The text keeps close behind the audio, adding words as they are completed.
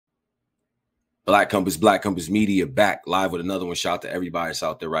Black Compass Media back live with another one. Shout out to everybody that's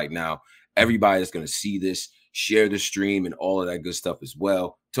out there right now. Everybody that's going to see this, share the stream and all of that good stuff as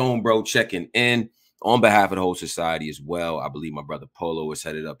well. Tone Bro checking in on behalf of the whole society as well. I believe my brother Polo is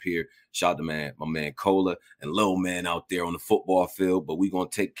headed up here. Shout out to my man Cola and Lil Man out there on the football field. But we're going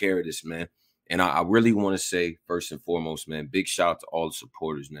to take care of this, man. And I really want to say, first and foremost, man, big shout out to all the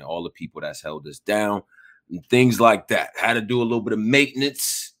supporters, man, all the people that's held us down and things like that. Had to do a little bit of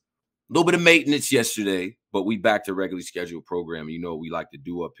maintenance. A little bit of maintenance yesterday, but we back to regularly scheduled program. You know what we like to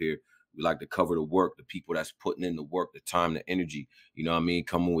do up here. We like to cover the work, the people that's putting in the work, the time, the energy. You know what I mean?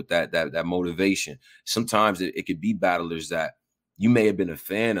 Coming with that motivation. Sometimes it could be battlers that you may have been a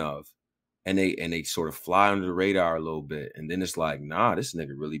fan of, and they sort of fly under the radar a little bit, and then it's like, nah, this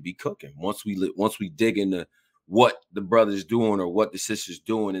nigga really be cooking. Once we dig into what the brother's doing or what the sister's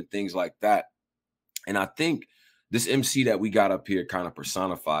doing and things like that, and I think this MC that we got up here kind of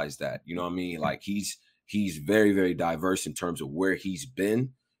personifies that. You know what I mean? Like he's very, very diverse in terms of where he's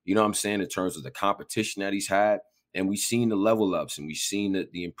been, you know what I'm saying, in terms of the competition that he's had. And we've seen the level ups and we've seen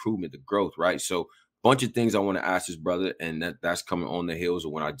the improvement, the growth, right? So bunch of things I want to ask this brother, and that's coming on the heels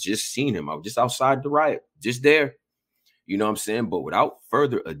of when I just seen him. I was just outside the riot, just there. You know what I'm saying? But without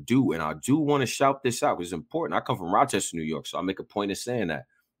further ado, and I do want to shout this out because it's important. I come from Rochester, New York, so I make a point of saying that.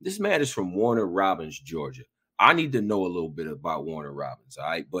 This man is from Warner Robins, Georgia. I need to know a little bit about Warner Robins, all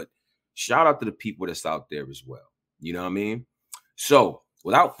right? But shout out to the people that's out there as well. You know what I mean? So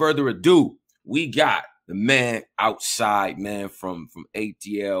without further ado, we got the man outside, man, from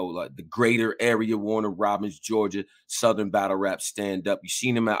ATL, like the greater area, Warner Robins, Georgia, Southern Battle Rap stand up. You've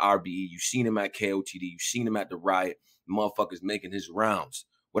seen him at RBE. You've seen him at KOTD. You've seen him at the Riot. The motherfucker's making his rounds.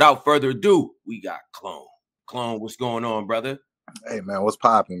 Without further ado, we got Clone. Clone, what's going on, brother? Hey, man, what's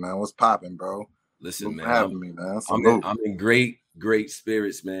popping, man? What's popping, bro? Listen, man, I'm in great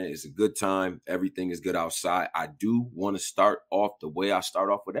spirits, man. It's a good time. Everything is good outside. I do want to start off the way I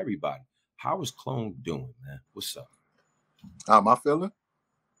start off with everybody. How is Clone doing, man? What's up? How am I feeling?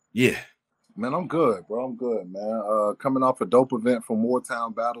 Yeah. Man, I'm good, bro. I'm good, man. Coming off a dope event from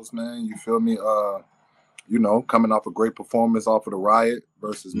Moortown Battles, man. You feel me? You know, coming off a great performance off of the Riot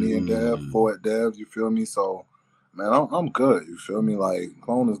versus me and Dev, Forward Dev, you feel me? So, man, I'm good. You feel me? Like,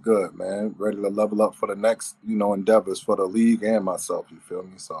 Clone is good, man. Ready to level up for the next, you know, endeavors for the league and myself. You feel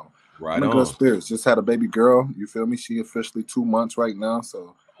me? So, I'm in good spirits. Just had a baby girl. You feel me? She officially 2 months right now.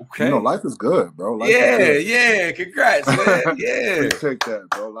 So, okay. You know, life is good, bro. Life is good. Yeah. Congrats, man. Yeah. Appreciate that,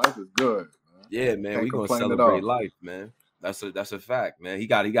 bro. Life is good. Man. Yeah, man. We're going to celebrate life, man. That's a fact, man. He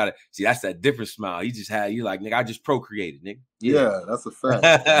got to see. That's that different smile. He just had you like, nigga. I just procreated, nigga. Yeah, that's a fact.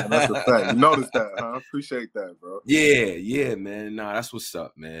 That's a fact. You noticed that, huh? Appreciate that, bro. Yeah, man. Nah, that's what's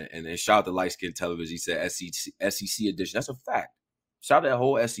up, man. And then shout out to Light Skin Television. He said SEC edition. That's a fact. Shout out to that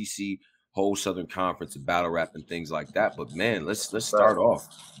whole SEC, whole Southern Conference of battle rap and things like that. But man, let's start off.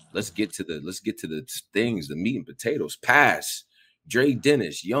 Let's get to the things, the meat and potatoes. Pass, Dre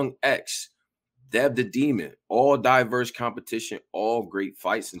Dennis, Young X, Dev the Demon, all diverse competition, all great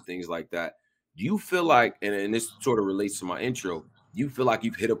fights and things like that. Do you feel like, and this sort of relates to my intro, you feel like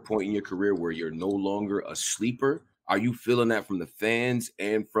you've hit a point in your career where you're no longer a sleeper? Are you feeling that from the fans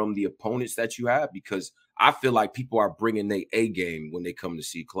and from the opponents that you have? Because I feel like people are bringing their A game when they come to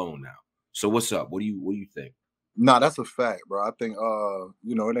see Clone now. So what's up? What do you think? Nah, that's a fact, bro. I think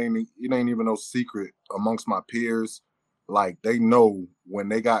you know, it ain't even no secret amongst my peers. Like, they know when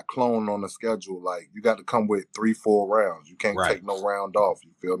they got Clone on the schedule, like, you got to come with 3-4 rounds. You can't take no round off.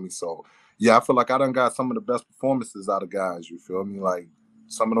 You feel me? So, yeah, I feel like I done got some of the best performances out of guys. You feel me? Like,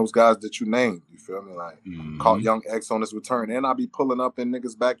 some of those guys that you named. You feel me? Like, caught Young X on his return. And I be pulling up in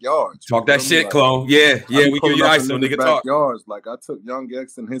niggas' backyards. Talk that shit, like, Clone. Yeah, we give you ice on nigga talk. Backyards. Like, I took Young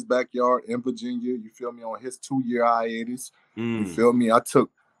X in his backyard in Virginia. You feel me? On his 2-year hiatus. You feel me? I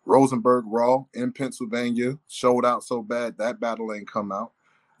took Rosenberg Raw in Pennsylvania, showed out so bad that battle ain't come out.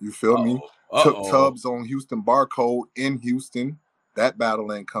 You feel me? Took Tubbs on Houston Barcode in Houston. That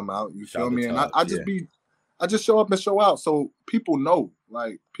battle ain't come out. You feel me? And I just show up and show out. So people know.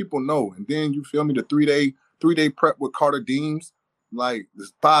 Like, people know. And then you feel me? The 3-day prep with Carter Deems, like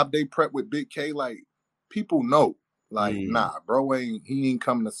this 5-day prep with Big K, like, people know. Like, nah, bro he ain't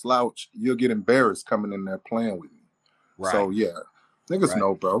coming to slouch. You'll get embarrassed coming in there playing with me. Right. So yeah. Niggas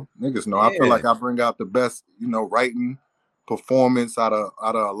know, bro. Niggas know. Yeah. I feel like I bring out the best, you know, writing performance out of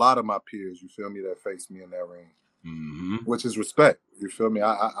a lot of my peers, you feel me, that face me in that ring. Which is respect. You feel me?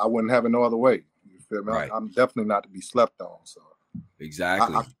 I wouldn't have it no other way. You feel me? Right. I'm definitely not to be slept on. So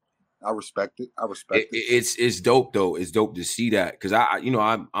exactly. I respect it. I respect it. It's dope though. It's dope to see that because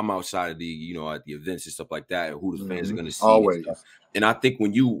I'm outside of the at the events and stuff like that, and who the fans are gonna see Always. and stuff. And I think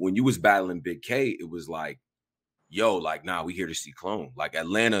when you was battling Big K, it was like, yo, like, nah, we here to see Clone. Like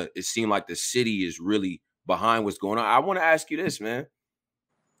Atlanta, it seemed like the city is really behind what's going on. I want to ask you this, man.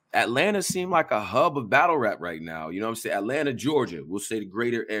 Atlanta seemed like a hub of battle rap right now. You know what I'm saying? Atlanta, Georgia, we'll say the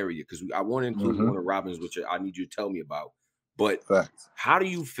greater area, because I want to include Warner Robins, which I need you to tell me about. But how do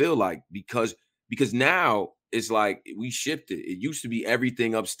you feel like, because now it's like we shifted. It used to be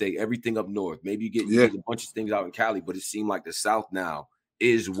everything upstate, everything up north. Maybe you get a bunch of things out in Cali, but it seemed like the South now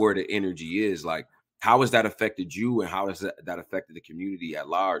is where the energy is. Like, how has that affected you, and how has that affected the community at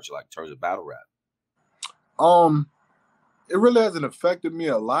large, like in terms of battle rap? It really hasn't affected me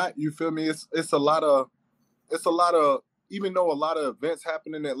a lot. You feel me? It's a lot of even though a lot of events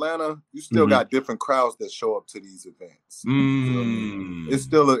happen in Atlanta, you still got different crowds that show up to these events. You feel me? It's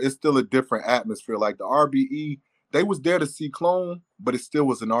still a different atmosphere. Like the RBE, they was there to see Clone, but it still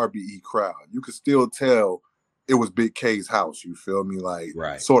was an RBE crowd. You could still tell it was Big K's house. You feel me? Like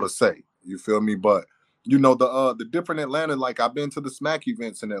sort of say. You feel me? But you know, the different Atlanta, like I've been to the Smack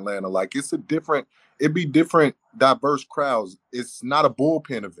events in Atlanta. Like it'd be different, diverse crowds. It's not a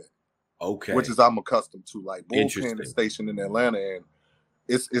bullpen event. Okay. Which is I'm accustomed to. Like bullpen is stationed in Atlanta, and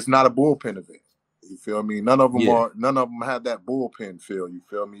it's not a bullpen event. You feel me? None of them have that bullpen feel. You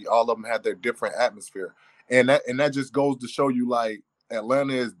feel me? All of them have their different atmosphere. And that just goes to show you, like,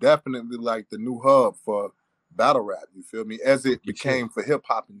 Atlanta is definitely like the new hub for battle rap. You feel me? As it became for hip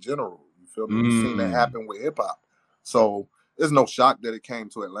hop in general. You feel me? We've seen that happen with hip hop. So there's no shock that it came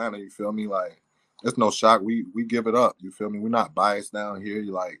to Atlanta. You feel me? Like, it's no shock. We give it up. You feel me? We're not biased down here.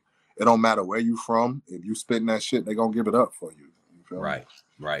 You like, it don't matter where you from. If you spitting that shit, they gonna give it up for you. You feel me?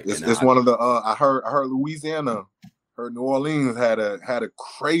 Right. It's one of the I heard Louisiana, heard New Orleans had a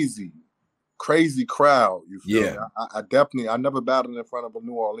crazy crowd. You feel me? I never battled in front of a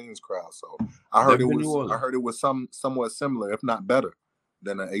New Orleans crowd, so I heard it was somewhat similar, if not better,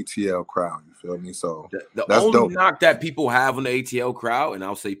 than an ATL crowd. You feel me? So the that's only dope. knock that people have on the ATL crowd, and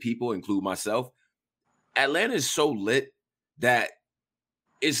I'll say people, include myself, Atlanta is so lit that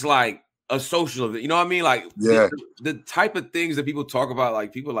it's like a social event. You know what I mean? Like the type of things that people talk about,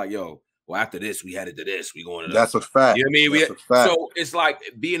 like people are like, yo, well, after this, we headed to this. We going to That's a fact. You know what I mean? So it's like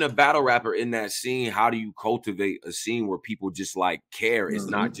being a battle rapper in that scene. How do you cultivate a scene where people just like care? It's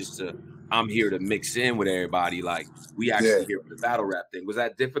not just I'm here to mix in with everybody. Like, we actually here for the battle rap thing. Was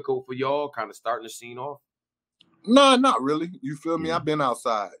that difficult for y'all, kind of starting the scene off? No, not really. You feel me? I've been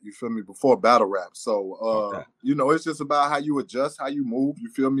outside, you feel me, before battle rap. So you know, it's just about how you adjust, how you move. You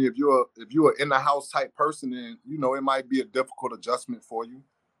feel me? If you're in the house type person, then you know it might be a difficult adjustment for you.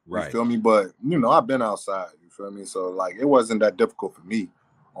 Right. You feel me? But you know, I've been outside, you feel me? So like it wasn't that difficult for me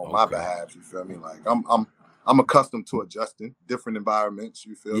on my behalf, you feel me? Like I'm accustomed to adjusting different environments,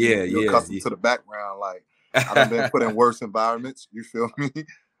 you feel me? You're accustomed to the background, like I've been put in worse environments, you feel me?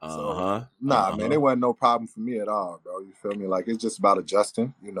 So, man, it wasn't no problem for me at all, bro. You feel me? Like it's just about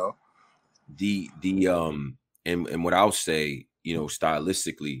adjusting, you know. And what I'll say, you know,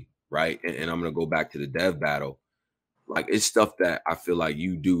 stylistically, right? And I'm gonna go back to the Dev battle. Like, it's stuff that I feel like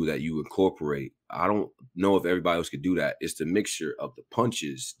you do, that you incorporate. I don't know if everybody else could do that. It's the mixture of the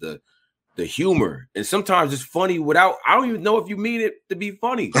punches, the humor, and sometimes it's funny without. I don't even know if you mean it to be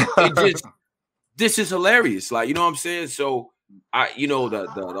funny. It just this is hilarious, like, you know what I'm saying? So. You know, the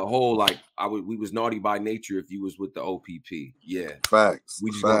whole, like, we was naughty by nature if you was with the OPP. Yeah. Facts.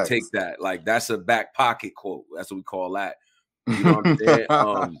 We just gonna take that. Like, that's a back pocket quote. That's what we call that. You know what I'm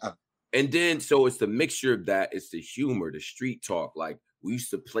saying? And then, so it's the mixture of that. It's the humor, the street talk. Like, we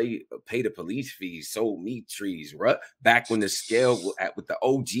used to pay the police fees, sold meat trees, right? Back when the scale with the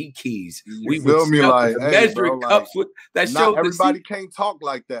OG keys. We feel me? Like, measuring cups with that show. Everybody can't talk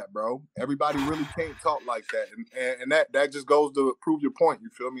like that, bro. Everybody really can't talk like that. And that just goes to prove your point. You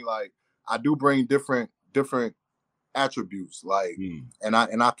feel me? Like, I do bring different attributes. Like, and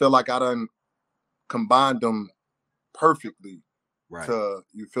I feel like I done combined them perfectly to,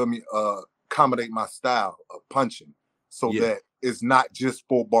 you feel me, accommodate my style of punching, so that it's not just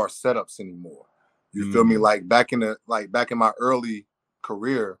 4-bar setups anymore. You feel me? Like back in my early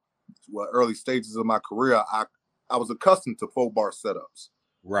career, early stages of my career, I was accustomed to 4-bar setups.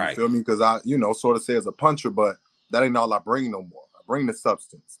 Right. You feel me? Because I, you know, sort of say as a puncher, but that ain't all I bring no more. I bring the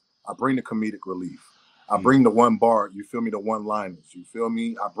substance. I bring the comedic relief. I bring the 1 bar, you feel me, the 1-liners. You feel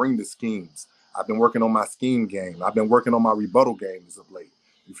me? I bring the schemes. I've been working on my scheme game. I've been working on my rebuttal games of late.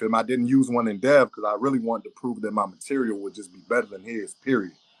 You feel me? I didn't use one in Dev because I really wanted to prove that my material would just be better than his,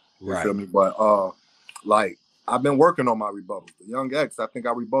 period. You feel me? But like, I've been working on my rebuttals. The Young X, I think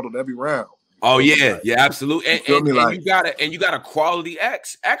I rebutted every round. Oh yeah, like, yeah, absolutely. And like, you got a quality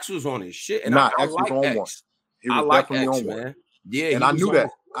X. X was on his shit, and X was on X. one. He was definitely on man. One. Yeah, and I knew that.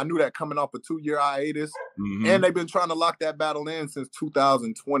 I knew that coming off a 2-year hiatus, and they've been trying to lock that battle in since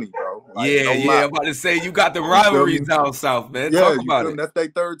 2020, bro. Like, I'm about to say you got the rivalries down south, man. Yeah, talk about it. That's their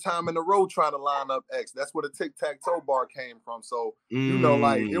third time in a row trying to line up X. That's where the tic-tac-toe bar came from. So you know,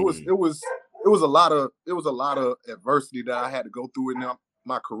 like it was a lot of adversity that I had to go through in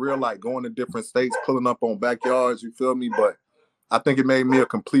my career, like going to different states, pulling up on backyards. You feel me? But I think it made me a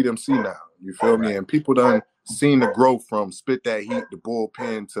complete MC now. You feel me? And people done seen the growth from Spit That Heat, the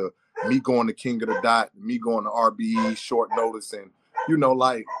bullpen, to me going to King of the Dot, me going to RBE, short notice, and you know,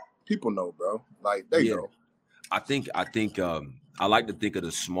 like people know, bro. Like they know. I think I like to think of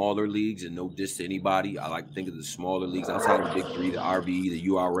the smaller leagues, and no diss to anybody. I like to think of the smaller leagues outside of the big three, the RBE, the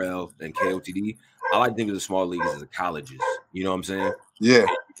URL, and KOTD. I like to think of the smaller leagues as the colleges. You know what I'm saying? Yeah.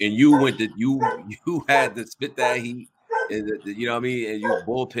 And you went to you had the Spit That Heat, and you know what I mean, and you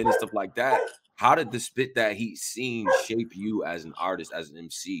bullpen and stuff like that. How did the Spit That Heat scene shape you as an artist, as an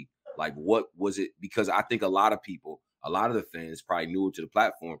MC? Like, what was it? Because I think a lot of people, a lot of the fans probably newer to the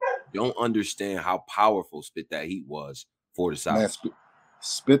platform, don't understand how powerful Spit That Heat was for the South. Man,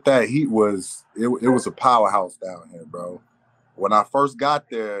 Spit That Heat was it was a powerhouse down here, bro. When I first got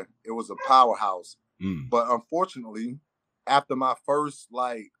there, it was a powerhouse. But unfortunately, after my first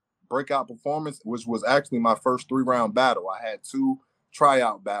breakout performance, which was actually my first 3-round battle, I had 2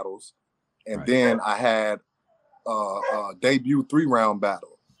 tryout battles, and then I had a debut 3-round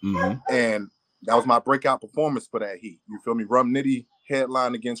battle. And that was my breakout performance for that heat. You feel me? Rum Nitty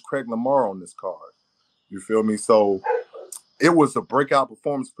headline against Craig Lamar on this card. You feel me? So it was a breakout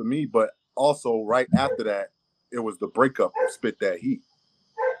performance for me, but also right after that, it was the breakup of Spit That Heat.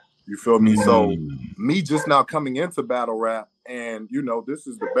 You feel me? So me just now coming into battle rap, and you know, this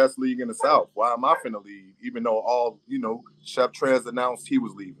is the best league in the South. Why am I finna leave? Even though Chef Trez announced he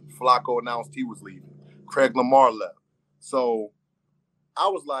was leaving, Flacco announced he was leaving, Craig Lamar left. So I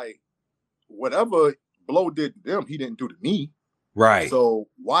was like, whatever Blow did to them, he didn't do to me. Right. So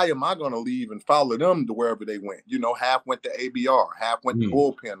why am I gonna leave and follow them to wherever they went? You know, half went to ABR, half went to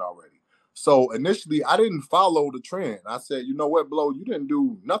bullpen already. So initially, I didn't follow the trend. I said, you know what, Blow, you didn't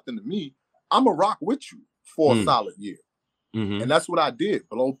do nothing to me. I'm going to rock with you for a solid year. And that's what I did.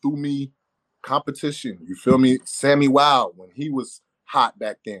 Blow threw me competition. You feel me? Sammy Wild, when he was hot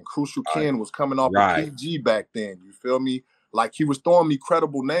back then. Crucial Ken was coming off of PG back then. You feel me? Like, he was throwing me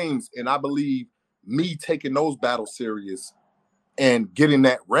credible names. And I believe me taking those battles serious and getting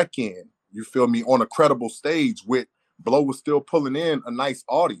that wreck in, you feel me, on a credible stage with Blow was still pulling in a nice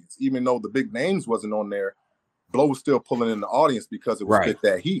audience, even though the big names wasn't on there. Blow was still pulling in the audience because it was Spit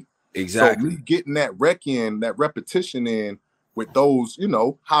That Heat. Exactly. So me getting that wreck in, that repetition in with those, you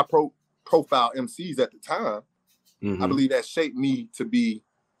know, high profile MCs at the time, I believe that shaped me to be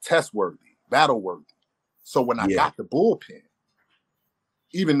test worthy, battle worthy. So when I got the bullpen,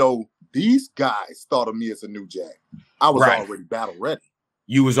 even though these guys thought of me as a new Jack, I was already battle ready.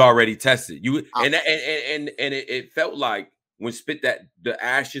 You was already tested. And it felt like when the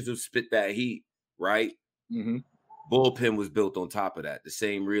ashes of Spit That Heat, right? Bullpen was built on top of that, the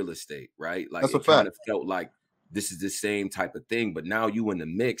same real estate, right? Like it kind of felt like this is the same type of thing, but now you in the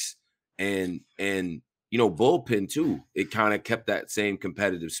mix, and you know, bullpen too. It kind of kept that same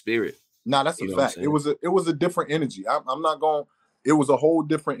competitive spirit. Nah, that's a fact. It was a different energy. I'm not going. It was a whole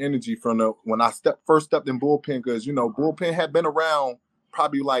different energy from when I first stepped in bullpen, because you know, bullpen had been around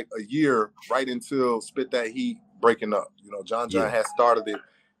probably like a year right until Spit That Heat breaking up. You know, John had started it.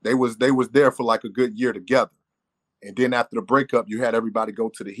 They was there for like a good year together. And then after the breakup, you had everybody go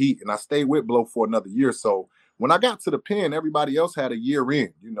to the Heat. And I stayed with Blow for another year. So when I got to the pen, everybody else had a year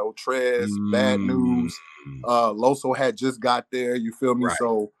in. You know, Trez, Bad News, Loso had just got there. You feel me? Right.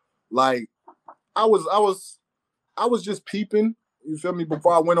 So like I was just peeping. You feel me?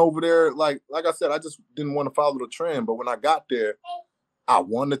 Before I went over there, like I said, I just didn't want to follow the trend. But when I got there, I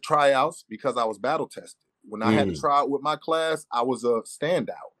won the tryouts because I was battle tested. When I had to try out with my class, I was a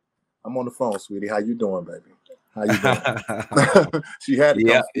standout. I'm on the phone, sweetie. How you doing, baby? How you doing? She had to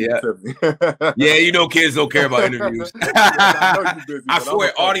come to me. Yeah, you know, kids don't care about interviews. I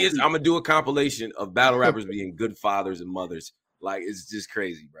swear, audience, I'm gonna do a compilation of battle rappers being good fathers and mothers. Like, it's just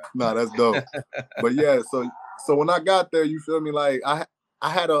crazy, bro. Nah, that's dope. But yeah, so when I got there, you feel me? Like I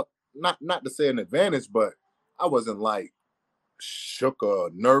had a not to say an advantage, but I wasn't like shook or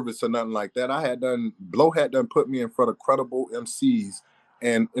nervous or nothing like that. Blow had done put me in front of credible MCs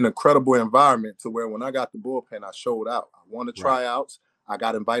and in a credible environment to where when I got the bullpen, I showed out. I won the tryouts. I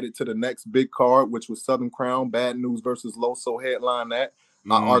got invited to the next big card, which was Southern Crown, Bad News versus Loso headline that.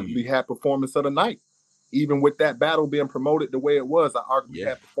 I arguably had performance of the night. Even with that battle being promoted the way it was, I arguably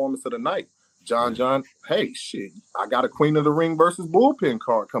had performance of the night. John, hey, shit, I got a Queen of the Ring versus Bullpen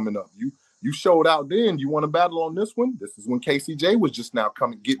card coming up. You showed out then. You want to battle on this one? This is when KCJ was just now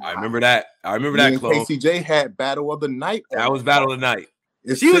getting. I remember that. Clone. KCJ had Battle of the Night. That was Battle of the Night.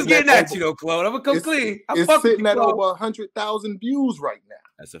 She was getting at you, Clone. I'm gonna come clean. It's sitting at over 100,000 views right now.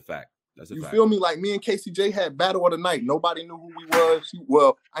 That's a fact. You feel me? Like me and KCJ had Battle of the Night. Nobody knew who we was.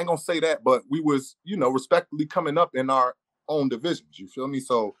 Well, I ain't gonna say that, but we was, respectfully coming up in our own divisions. You feel me?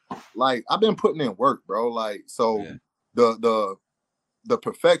 So, like, I've been putting in work, bro. Like, so the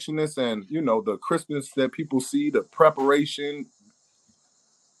perfectionist and the crispness that people see, the preparation,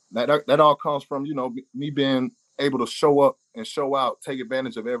 that all comes from me being able to show up and show out, take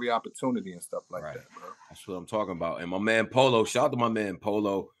advantage of every opportunity and stuff like that, bro. That's what I'm talking about. And my man Polo, shout out to my man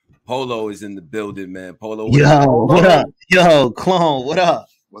Polo. Polo is in the building, man. Polo, what up? Yo, Clone, what up?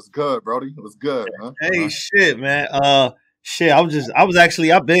 What's good, Brody? What's good, huh? Hey, shit, man. I've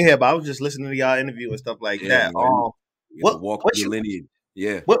been here, but I was just listening to y'all interview and stuff like that. Walk through the lineage.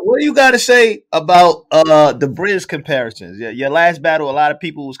 Yeah. What do you got to say about the Briz comparisons? Yeah, your last battle, a lot of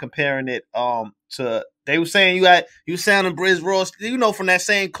people was comparing it to. They were saying you sounding Briz Ross, from that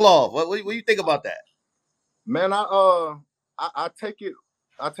same cloth. What do you think about that? Man, I take it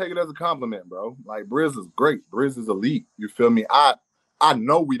as a compliment, bro. Like, Briz is great. Briz is elite. You feel me? I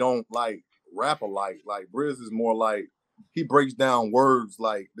know we don't like rap alike. Like, Briz is more like he breaks down words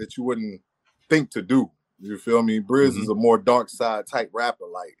like that you wouldn't think to do. You feel me? Briz is a more dark side type rapper,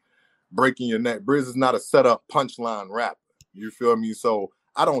 like breaking your neck. Briz is not a setup punchline rapper. You feel me? So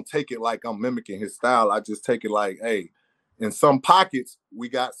I don't take it like I'm mimicking his style. I just take it like, hey, in some pockets we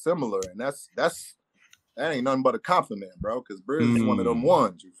got similar, and that ain't nothing but a compliment, bro. Because Briz is one of them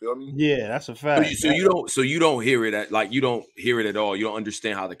ones. You feel me? Yeah, that's a fact. So you don't hear it you don't hear it at all. You don't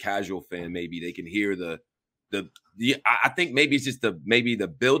understand how the casual fan maybe they can hear I think maybe it's just the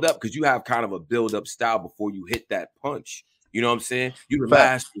build up, because you have kind of a build up style before you hit that punch. You know what I'm saying? You the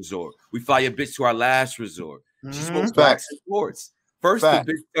last resort. We fly a bitch to our last resort. She smokes wax and sports. First, the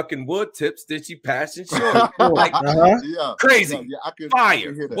bitch fucking wood tips, then she passing short. Like, crazy,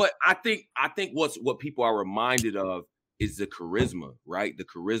 fire. But I think what people are reminded of is the charisma, right? The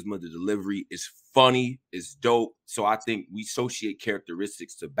charisma, the delivery is funny, is dope. So I think we associate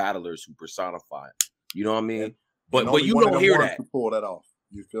characteristics to battlers who personify it. You know what I mean? But you don't hear that. To pull that off.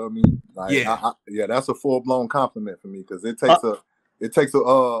 You feel me? Like, that's a full blown compliment for me, because it takes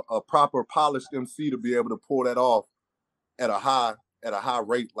a proper polished MC to be able to pull that off at a high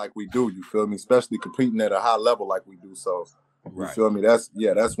rate like we do. You feel me? Especially competing at a high level like we do. So you feel me? That's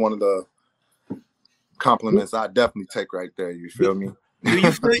one of the compliments I definitely take right there. You feel me? Do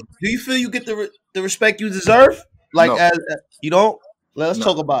you feel you get the respect you deserve? Like, as you don't? Let's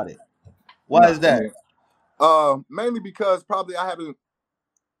talk about it. Why is that? Mainly because probably I haven't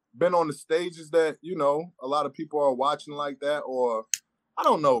been on the stages that, a lot of people are watching like that, or I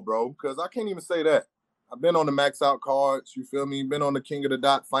don't know, bro, because I can't even say that. I've been on the Max Out cards, you feel me? Been on the King of the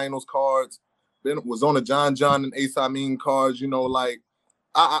Dot finals cards, was on the John and Ace Amin cards, like,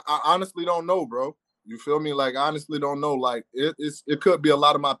 I honestly don't know, bro. You feel me? Like, I honestly don't know. Like, it could be a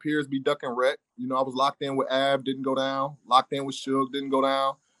lot of my peers be ducking wreck. I was locked in with Av, didn't go down. Locked in with Suge, didn't go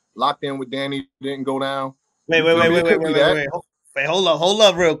down. Locked in with Danny, didn't go down. Wait, hold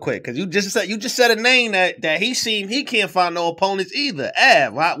up real quick, because you just said a name that he can't find no opponents either.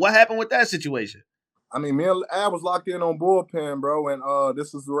 Av, what happened with that situation? I mean, me and Av was locked in on Bullpen, bro, and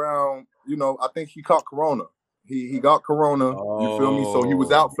this is around, I think he caught Corona. He got Corona, you feel me? So he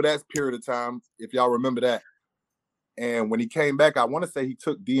was out for that period of time, if y'all remember that. And when he came back, I want to say he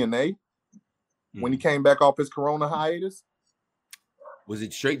took DNA when he came back off his Corona hiatus. Was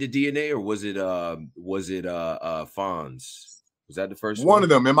it straight to DNA, or was it Fonz? Was that the first one? Of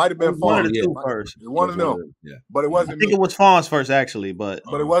them. It might have been Fonz. One of the two first. One of them. Yeah. But it wasn't I think it was Fonz first, actually, but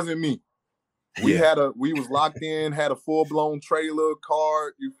it wasn't me. We was locked in, had a full-blown trailer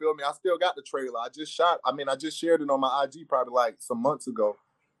card. You feel me? I still got the trailer. I just shared it on my IG probably like some months ago.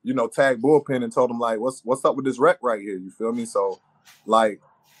 Tagged Bullpen and told him, like, what's up with this wreck right here? You feel me? So, like,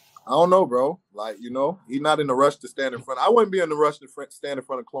 I don't know, bro. Like, he's not in the rush to stand in front. I wouldn't be in the rush to stand in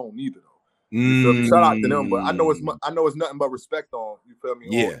front of Clone neither, though. You feel me? Shout out to them, but I know it's nothing but respect on. You feel me?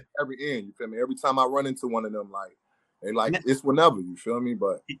 Yeah. On every end. You feel me? Every time I run into one of them, like, they like it's whenever. You feel me?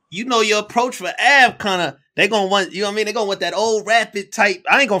 But your approach for Av kind of they gonna want. You know what I mean? They gonna want that old rapid type.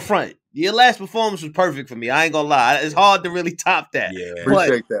 I ain't gonna front. Your last performance was perfect for me. I ain't gonna lie. It's hard to really top that. Yeah,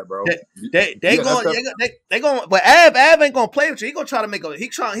 appreciate that, bro. They going, but Ab ain't gonna play with you. He gonna try to make he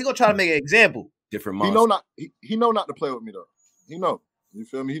gonna try to make an example. Different monster. He know not to play with me though. He know. You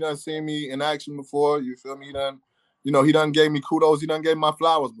feel me? He done seen me in action before. You feel me? He done gave me kudos. He done gave me my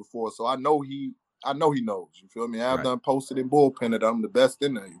flowers before. So I know he knows. You feel me? I've done posted in bullpen that I'm the best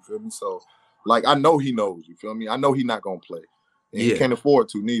in there. You feel me? So like I know he knows. You feel me? I know he not gonna play. And he can't afford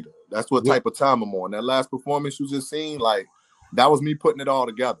to neither. That's what type of time I'm on. That last performance you just seen, like that was me putting it all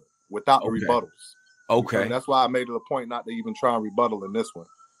together without the rebuttals. Okay. That's why I made it a point not to even try and rebuttal in this one.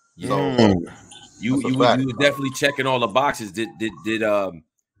 So you were definitely checking all the boxes. Did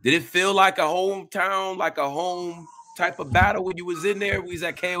it feel like a hometown, like a home type of battle when you was in there? We was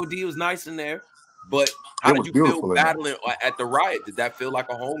at KOD, it was nice in there. But how did you feel battling at the Riot? Did that feel like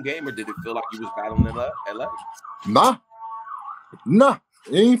a home game, or did it feel like you was battling in LA? Nah.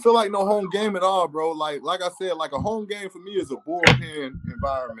 It ain't feel like no home game at all, bro. Like I said, like a home game for me is a bullpen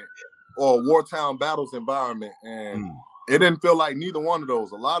environment or a Wartown Battles environment. And it didn't feel like neither one of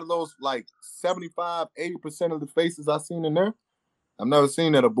those. A lot of those, like 75, 80% of the faces I seen in there, I've never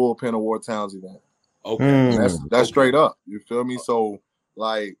seen at a bullpen or Wartown's event. Okay. That's straight up. You feel me? So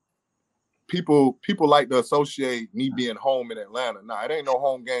like people like to associate me being home in Atlanta. Nah, it ain't no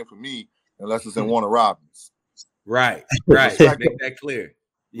home game for me unless it's in Warner Robins. Right. Make that clear.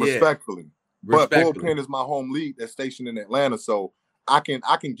 Respectfully. But bullpen is my home league that's stationed in Atlanta, so I can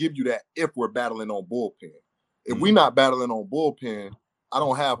give you that if we're battling on bullpen. If we're not battling on bullpen, I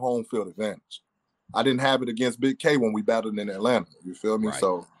don't have home field advantage. I didn't have it against Big K when we battled in Atlanta. You feel me? Right.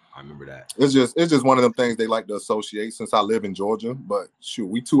 So I remember that. It's just one of them things they like to associate since I live in Georgia. But shoot,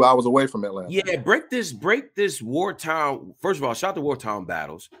 we 2 hours away from Atlanta. Yeah, break this Wartown. First of all, shout out to Wartown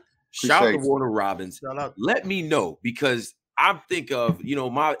Battles. Shout out to Warner Robins. Let me know, because I'm think of,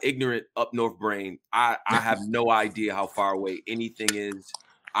 my ignorant up north brain. I have no idea how far away anything is.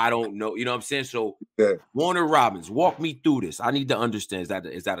 I don't know. You know what I'm saying? So Warner Robins, walk me through this. I need to understand.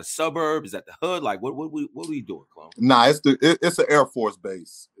 Is that a suburb? Is that the hood? Like what are we doing, Clone? Nah, it's an Air Force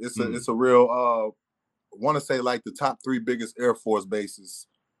base. It's a real I want to say like the top 3 biggest Air Force bases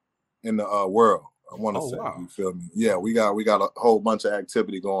in the world. I want to say, wow. You feel me? Yeah, we got a whole bunch of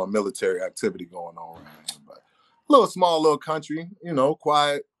activity going, military activity going on right now. But small little country,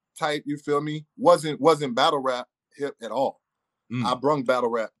 quiet type. You feel me? Wasn't battle rap hip at all. I brung battle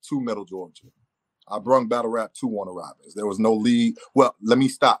rap to Middle Georgia. I brung battle rap to Warner Robins. There was no league. Well, let me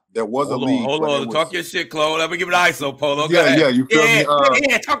stop. There was a league. Hold on. Talk your shit, Chloe. Let me give it an ISO, Polo. Yeah, you feel me?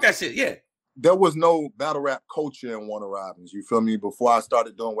 Yeah, talk that shit. Yeah. There was no battle rap culture in Warner Robins. You feel me? Before I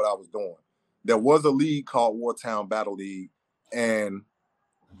started doing what I was doing. There was a league called Wartown Battle League, and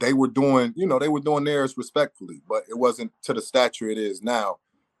they were doing theirs respectfully, but it wasn't to the stature it is now.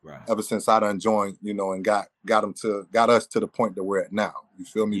 Right. Ever since I done joined, and got us to the point that we're at now. You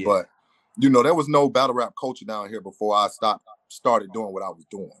feel me? Yeah. But there was no battle rap culture down here before I started doing what I was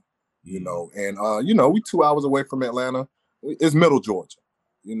doing. And we 2 hours away from Atlanta. It's Middle Georgia.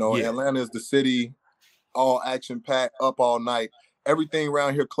 Atlanta is the city, all action packed, up all night. Everything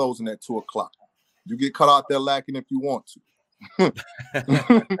around here closing at 2:00. You get cut out there lacking if you want to.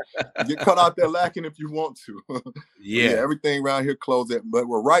 Get cut out there lacking if you want to. Yeah, everything around here closed at, but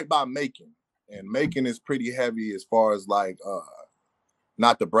we're right by Macon, and Macon is pretty heavy as far as like,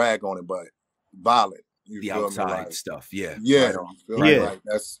 not to brag on it, but violent. You the feel outside me? Like, stuff, yeah. Right on. You feel me?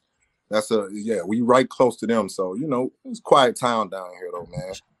 Like we right close to them, so it's quiet town down here though,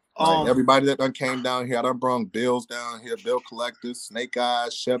 man. Like everybody that done came down here, I done brung Bills down here, Bill Collectors, Snake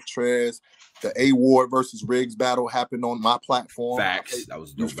Eyes, Chef Trez. The A Ward versus Riggs battle happened on my platform. Facts. That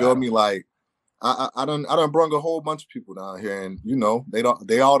was you feel me? Like I done brung a whole bunch of people down here, and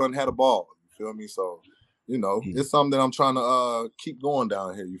they all done had a ball. You feel me? So it's something that I'm trying to keep going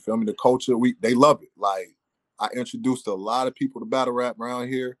down here. You feel me? The culture, they love it. Like I introduced a lot of people to battle rap around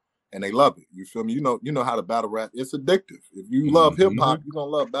here, and they love it. You feel me? You know how to battle rap. It's addictive. If you love hip hop, you're gonna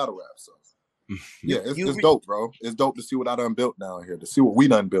love battle rap. So yeah, it's dope, bro. It's dope to see what I done built down here, to see what we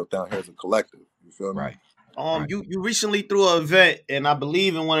done built down here as a collective. You feel me? Right. You recently threw an event, and I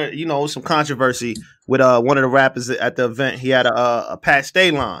believe in one of some controversy with one of the rappers at the event. He had a Pat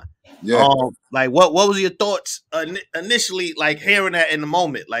Stay line. Yeah. Like what was your thoughts initially, like hearing that in the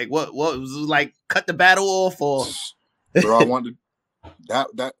moment? Like what was it like? Cut the battle off, or? Bro, I wanted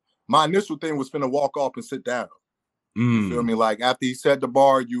that. My initial thing was finna walk off and sit down. You feel me? Like after he said the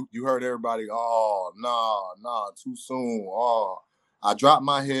bar, you heard everybody, oh, nah, too soon. Oh, I dropped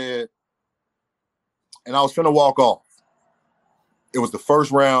my head and I was finna walk off. It was the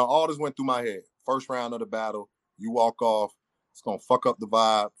first round. All this went through my head. First round of the battle, you walk off. It's gonna fuck up the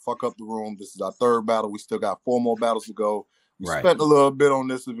vibe, fuck up the room. This is our third battle. We still got 4 more battles to go. We spent a little bit on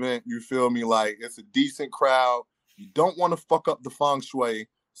this event. You feel me? Like, it's a decent crowd. You don't want to fuck up the feng shui.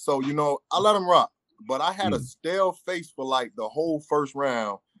 So, you know, I let him rock. But I had a stale face for like the whole first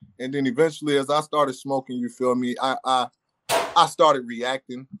round. And then eventually, as I started smoking, you feel me? I started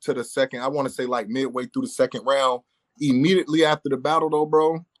reacting to the second. I want to say like midway through the second round. Immediately after the battle, though,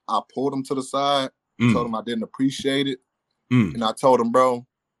 bro, I pulled him to the side, told him I didn't appreciate it. And I told him, bro,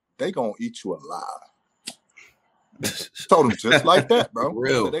 they gonna eat you alive. Told him just like that, bro.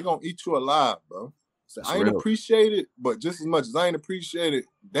 Real. They gonna eat you alive, bro. So I ain't appreciate it, but just as much as I ain't appreciate it,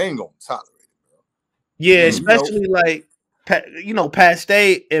 they ain't gonna tolerate it, bro. Yeah, and, especially like, you know, Pat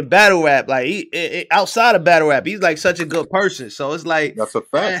Stay in battle rap, like outside of battle rap, he's like such a good person. So it's like, that's a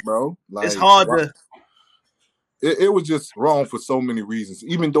fact, bro. Like, it's hard to. It was just wrong for so many reasons.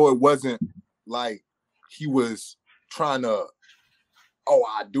 Even though it wasn't like he was trying to,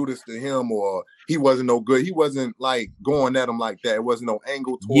 I do this to him, or he wasn't no good. He wasn't like going at him like that. It wasn't no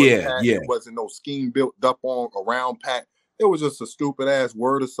angle towards Pat. It wasn't no scheme built up around Pat. It was just a stupid ass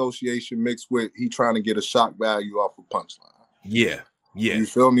word association mixed with he trying to get a shock value off a punchline. Yeah. You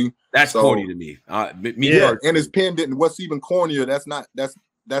feel me? That's corny to me. And his pen didn't. What's even cornier? That's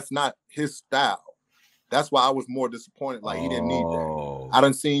not his style. That's why I was more disappointed. Like, he didn't need that. I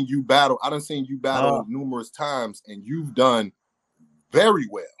done seen you battle numerous times, and you've done very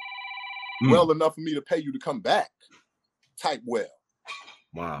well. Well enough for me to pay you to come back. Type well.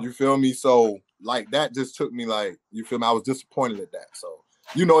 Wow. You feel me? So, like, that just took me, like, you feel me? I was disappointed at that. So,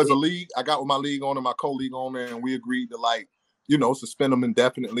 you know, as a league, I got with my league owner, my co-league owner, and we agreed to, like, you know, suspend him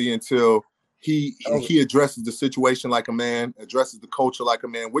indefinitely until he addresses the situation like a man, addresses the culture like a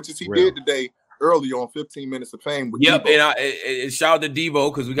man, which is he did today early on 15 Minutes of Fame with Devo. And shout out to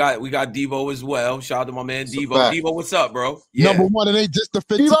Devo, because we got Devo as well. Shout out to my man Devo. Devo, what's up, bro? Number one, it ain't just the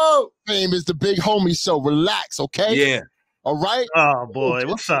 15 Fame, is the big homie, so relax, okay? Yeah. All right? Oh, boy.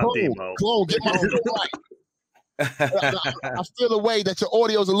 What's up, Devo? Clone, get my right. I feel a way that your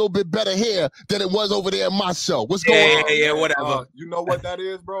audio is a little bit better here than it was over there in my show. What's going on? Yeah, whatever. You know what that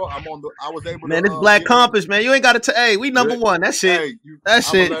is, bro? I was able to. Man, it's Black Compass, man. You ain't got to. Hey, we number one. That's it. Hey,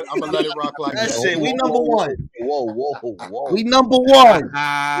 that's it. I'm gonna let it rock like that. That's it. We number one. Whoa. We number one.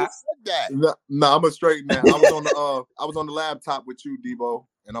 No, I'm a straight man. I was on the laptop with you, Devo,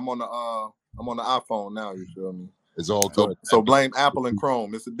 and I'm on the iPhone now. You feel me? It's all good. So blame Apple and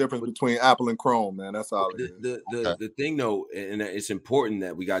Chrome. It's the difference between Apple and Chrome, man. That's all it is. The thing, though, and it's important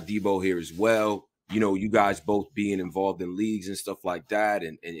that we got Devo here as well. You know, you guys both being involved in leagues and stuff like that,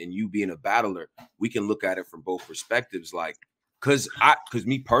 and you being a battler, we can look at it from both perspectives. Like, cause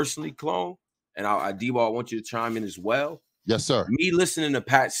me personally, Clone, and Devo, I want you to chime in as well. Yes, sir. Me listening to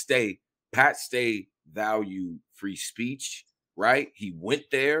Pat Stay valued free speech, right? He went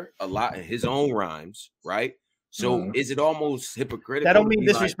there a lot in his own rhymes, right? So is it almost hypocritical? That don't mean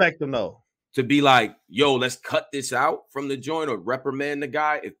disrespect him, though. To be like, yo, let's cut this out from the joint or reprimand the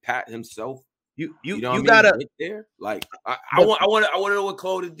guy if Pat himself, you gotta get there. Like, I want to know what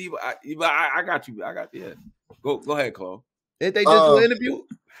Chloe and Devo. I got you. Go ahead, Chloe. Did they just do an interview?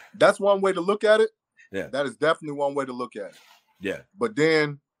 That's one way to look at it. Yeah, that is definitely one way to look at it. Yeah, but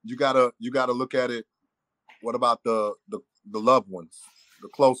then you gotta look at it. What about the loved ones, the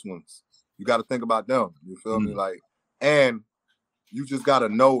close ones? You got to think about them. You feel me? Like, and you just got to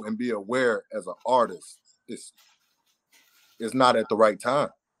know and be aware as an artist. It's not at the right time.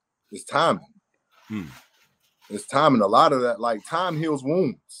 It's timing. It's timing. A lot of that, like, time heals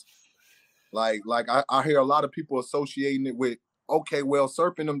wounds. Like I hear a lot of people associating it with, okay, well,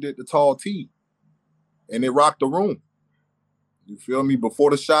 Serpent them did the Tall T, and it rocked the room. You feel me?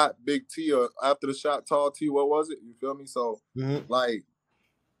 Before the shot, Big T, or after the shot, Tall T. What was it? You feel me? So, like,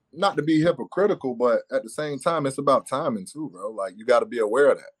 not to be hypocritical, but at the same time, it's about timing too, bro. Like, you got to be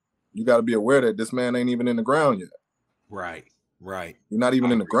aware of that. You got to be aware that this man ain't even in the ground yet. Right. You're not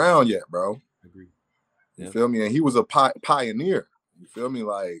even in the ground yet, bro. Agree. You feel me? And he was a pioneer. You feel me?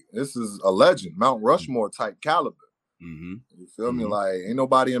 Like, this is a legend, Mount Rushmore type caliber. You feel me? Like, ain't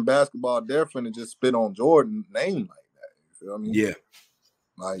nobody in basketball different to just spit on Jordan's name like that. You feel me? Yeah.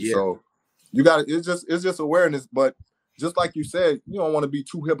 Like, so you got it's just awareness, but just like you said, you don't want to be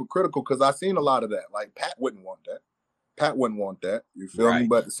too hypocritical, because I've seen a lot of that. Like, Pat wouldn't want that. You feel me?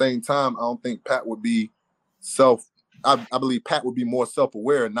 But at the same time, I don't think Pat would be I believe Pat would be more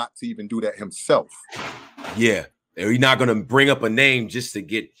self-aware not to even do that himself. Yeah. You're not going to bring up a name just to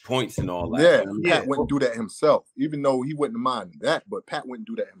get points and all that. Yeah, Pat wouldn't do that himself, even though he wouldn't mind that, but Pat wouldn't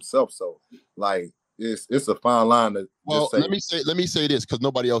do that himself. So, like, it's a fine line to just say. Let me say this, because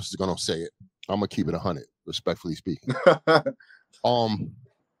nobody else is going to say it. I'm gonna keep it 100, respectfully speaking.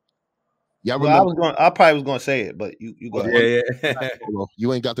 Yeah, I probably was gonna say it, but you go ahead. Yeah.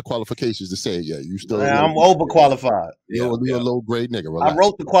 You ain't got the qualifications to say it yet. You still I'm overqualified. You're a low grade nigga. Relax. I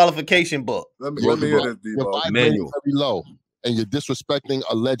wrote the qualification book. Let me hear this, Your Debo. manual very low, and you're disrespecting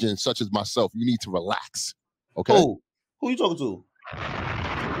a legend such as myself. You need to relax. Okay. Who you talking to?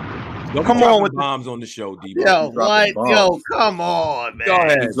 Don't come on with bombs on the show, Debo. Yo, what? Yo, come on, man. Go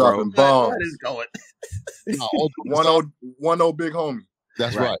ahead, dropping bombs. What is going? 1-0 big homie.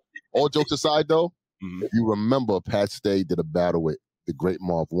 That's right. All jokes aside, though, if you remember, Pat Stay did a battle with the Great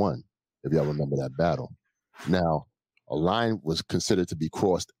Marv 1. If y'all remember that battle. Now, a line was considered to be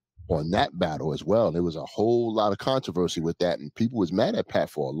crossed on that battle as well. There was a whole lot of controversy with that, and people was mad at Pat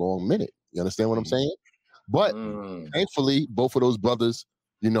for a long minute. You understand what I'm saying? But thankfully, both of those brothers,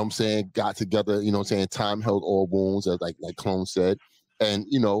 you know what I'm saying, got together, you know what I'm saying, time held all wounds, as like Clone said. And,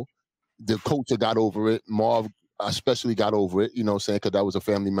 you know, the culture got over it. Marv especially got over it, you know what I'm saying, because that was a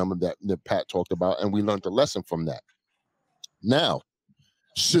family member that Pat talked about, and we learned a lesson from that. Now,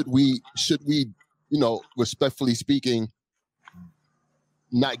 should we, you know, respectfully speaking,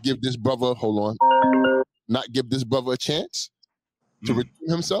 not give this brother, not give this brother a chance to redeem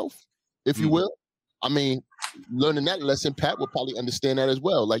himself, if you will? I mean, learning that lesson, Pat would probably understand that as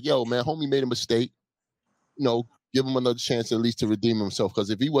well. Like, yo, man, homie made a mistake. You know, give him another chance at least to redeem himself. Because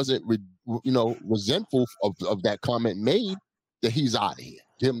if he wasn't, you know, resentful of that comment made, then he's out of here.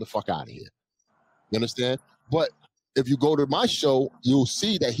 Get him the fuck out of here. You understand? But if you go to my show, you'll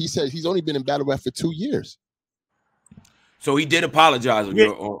see that he said he's only been in battle rap for 2 years. So he did apologize on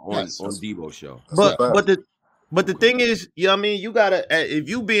Debo's show. But the thing is, you know what I mean? You gotta, if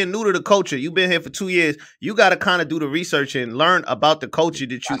you being new to the culture, you've been here for 2 years, you gotta kind of do the research and learn about the culture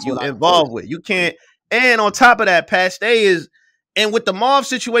that you involved with. You can't, and on top of that, Pat Stay is, and with the Marv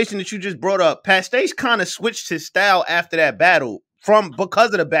situation that you just brought up, Pat Stay's kind of switched his style after that battle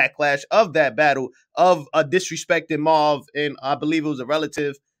because of the backlash of that battle of disrespecting Marv, and I believe it was a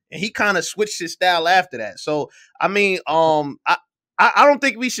relative, and he kind of switched his style after that. So, I mean, I don't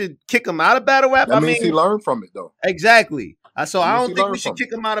think we should kick him out of battle rap. That means he learned from it, though. Exactly. So I don't think we should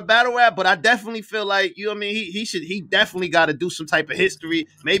kick him out of battle rap, but I definitely feel like, you know what I mean, he definitely got to do some type of history.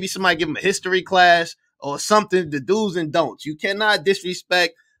 Maybe somebody give him a history class or something, the do's and don'ts. You cannot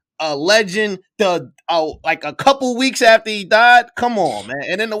disrespect a legend like a couple weeks after he died. Come on, man.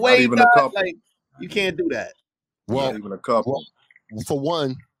 And then the way he died, like, you can't do that. Well, not even a couple. Well, for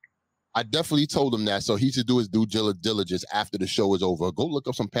one, I definitely told him that, so he should do his due diligence after the show is over. Go look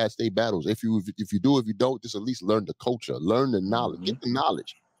up some Pat Stay battles. If you do, if you don't, just at least learn the culture, learn the knowledge, get the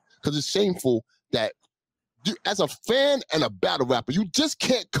knowledge. Because it's shameful that as a fan and a battle rapper, you just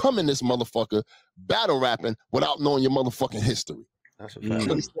can't come in this motherfucker battle rapping without knowing your motherfucking history. That's a fact.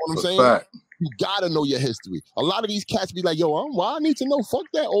 You understand what I'm saying? You gotta know your history. A lot of these cats be like, yo, I need to know, fuck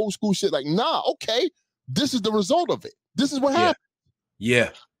that old school shit. Like, nah, okay, this is the result of it. This is what happened. Yeah.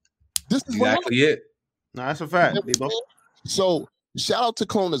 This is exactly it. No, that's a fact. So shout out to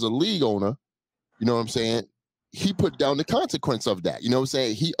Clone as a league owner. You know what I'm saying? He put down the consequence of that. You know what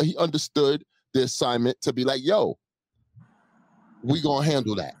I'm saying? He understood the assignment to be like, yo, we gonna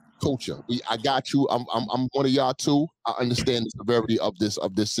handle that. Culture. I got you. I'm one of y'all too. I understand the severity of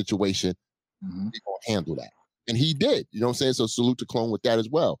this situation. We gonna handle that. And he did. You know what I'm saying? So salute to Clone with that as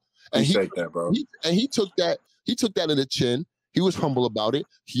well. And he that, bro. He took that in the chin. He was humble about it.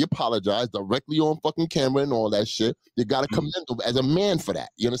 He apologized directly on fucking camera and all that shit. You got to commend him as a man for that.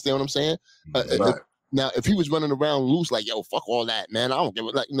 You understand what I'm saying? Now, if he was running around loose like, yo, fuck all that, man, I don't give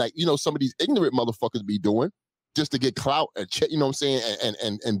it. Like you know, some of these ignorant motherfuckers be doing just to get clout and you know what I'm saying,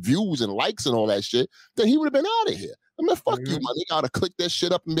 and views and likes and all that shit, then he would have been out of here. I mean, fuck you, man. They got to click that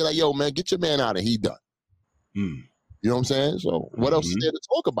shit up and be like, yo, man, get your man out of here. He done. You know what I'm saying? So what else is there to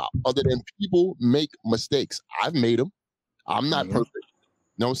talk about other than people make mistakes? I've made them. I'm not perfect.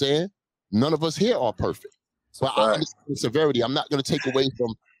 You know what I'm saying? None of us here are perfect. But I understand the severity. I'm not going to take away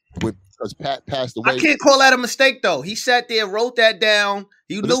from because Pat passed away. I can't call that a mistake, though. He sat there, wrote that down.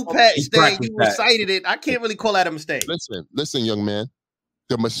 You knew Pat Stay. You recited it. I can't really call that a mistake. Listen, young man.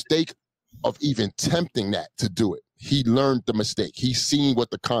 The mistake of even attempting that to do it. He learned the mistake. He's seen what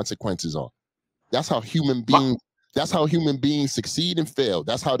the consequences are. That's how human beings. That's how human beings succeed and fail.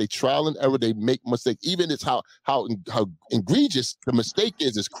 That's how they trial and error. They make mistakes. Even it's how egregious the mistake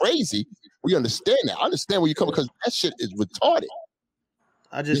is. It's crazy. We understand that. I understand where you come because that shit is retarded.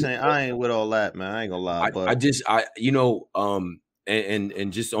 I ain't with all that, man. I ain't gonna lie.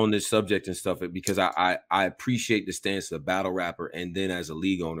 And just on this subject and stuff, because I appreciate the stance of the battle rapper and then as a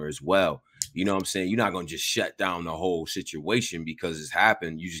league owner as well. you know what I'm saying? You're not gonna just shut down the whole situation because it's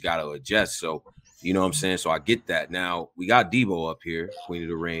happened. You just gotta adjust. So, you know what I'm saying? So I get that. Now we got Debo up here, Queen of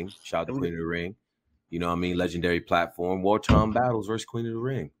the Ring. Shout out to Queen of the Ring. You know what I mean? Legendary platform. Wartime Battles versus Queen of the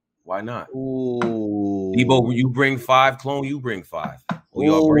Ring. Why not? Ooh. Debo, when you bring 5, Clone, you bring 5. We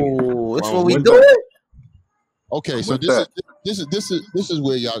all bring it. That's what we do. Okay, so this is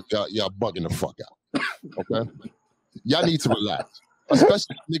where y'all bugging the fuck out. Okay, y'all need to relax,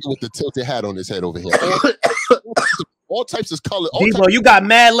 especially the nigga with the tilted hat on his head over here. All types of color. Debo, you got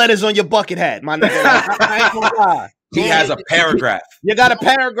mad letters on your bucket hat, my nigga. I ain't gonna lie. He has a paragraph. You got a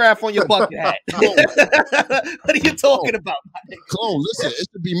paragraph on your bucket hat. What are you talking about, my nigga? Clone, listen, it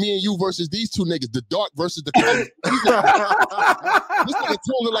should be me and you versus these two niggas, the dark versus the color. This nigga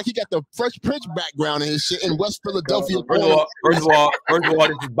told like he got the Fresh Prince background in his shit in West Philadelphia. First of all, this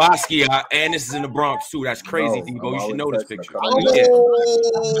is Basquiat, and this is in the Bronx too. That's crazy, Debo. You should know this picture.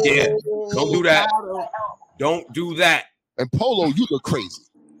 Yeah, don't do that. Don't do that. And Polo, you look crazy.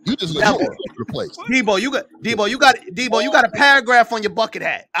 You just look all over the place. Debo, you got a paragraph on your bucket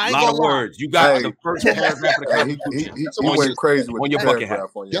hat. I ain't a lot gonna of words. You got the first paragraph of the Constitution. He went crazy with on your bucket hat.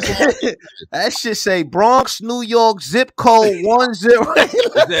 That shit say Bronx, New York, zip code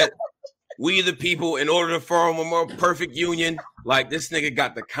 10. We the people, in order to form a more perfect union, like this nigga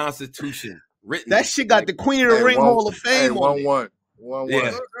got the Constitution written. That shit got the Queen of the Ring Hall of Fame on it.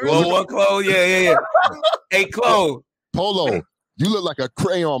 1-1. 1-1, Chloe. Yeah. Hey, Chloe. Polo. You look like a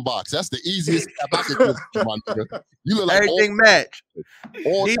crayon box. That's the easiest I could do, my nigga. You look like everything match.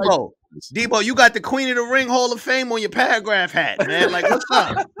 Debo, you got the Queen of the Ring Hall of Fame on your paragraph hat, man. Like, what's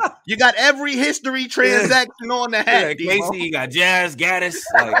up? You got every history transaction on the hat. Yeah, Casey, you got Jazz, Gaddis.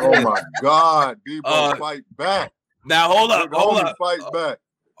 Like, oh my God, Debo, fight back. Now hold up. Fight back.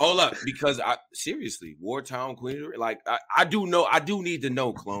 Hold up, because seriously, Wartime Queen of the Ring. Like I do need to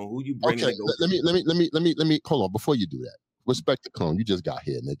know, Clone, who you bring. Okay, let me hold on before you do that. Respect the Clone. You just got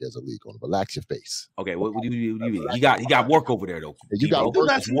here, nigga, as a league owner. Relax your face. Okay, what do you mean? He got work over there though. You got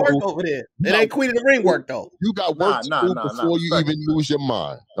work over there. It ain't Queen of the Ring work though. You got work before you even lose your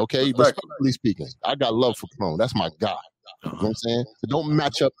mind. Okay, respectfully speaking, I got love for Clone. That's my guy. You know what I'm saying? So don't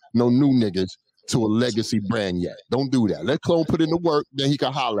match up no new niggas to a legacy brand yet. Don't do that. Let Clone put in the work, then he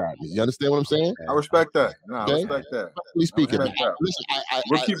can holler at me. You understand what I'm saying? I respect that. I respect that. Speaking, listen,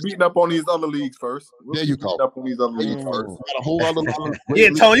 we'll keep beating up on these other leagues first. There you go. Up on these other leagues first. Got a whole other yeah,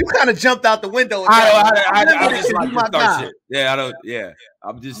 Tone, you kind of jumped out the window. I just like to start shit. Yeah, I don't. Yeah,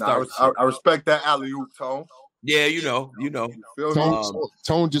 I'm just starting. I respect that alley-oop, Tone. Yeah, you know.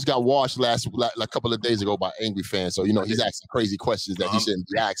 Tone just got washed like a couple of days ago by angry fans, so he's asking crazy questions that he shouldn't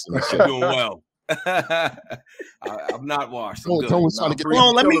be asking. I'm doing well. I'm not washed.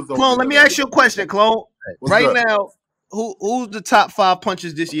 Let me ask you a question, Clone. Right now, who's the top 5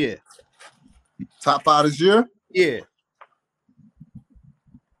 punches this year? Top 5 this year? Yeah.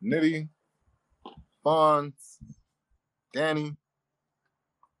 Nitty, Fonz, Danny,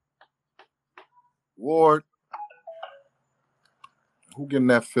 Ward. Who getting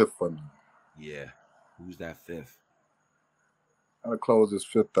that 5th for me? Yeah. Who's that 5th? Gotta close this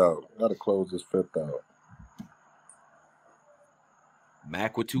 5th out.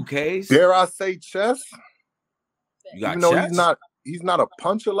 Mac with 2 Ks? Dare I say Chess? You got Chess? He's not a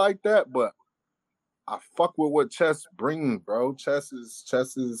puncher like that, but I fuck with what Chess brings, bro. Chess is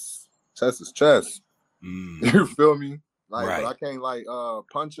chess. You feel me? Like, right. But I can't like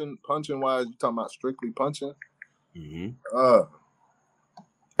punching wise. You talking about strictly punching? Mm-hmm.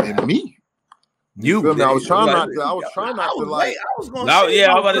 And me. You feel me? I was trying not to. I was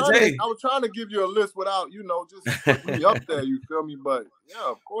trying to give you a list without, just put me up there. You feel me? But yeah,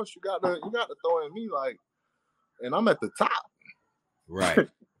 of course you got to throw in me like, and I'm at the top. Right.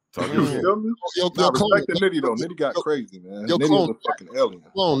 So you feel me? Respect the Nitty though. Nitty got crazy, man. Nitty was a fucking alien.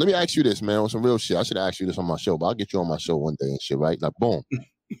 Clone, let me ask you this, man, on some real shit. I should have asked you this on my show, but I'll get you on my show one day and shit, right? Like, boom.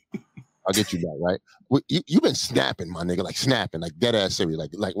 I'll get you back, right? You've been snapping, my nigga, like snapping, like dead ass serious.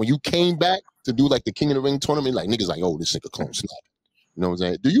 Like when you came back to do like the King of the Ring tournament, like niggas like, oh, this nigga Clone snapping. You know what I'm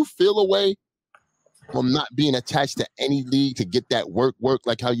saying? Do you feel a way from not being attached to any league to get that work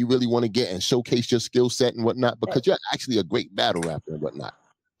like how you really want to get and showcase your skill set and whatnot? Because you're actually a great battle rapper and whatnot.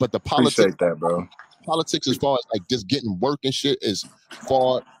 But the politics, appreciate that, bro. Politics as far as like just getting work and shit is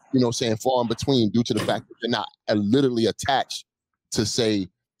far, far in between due to the fact that you're not literally attached to say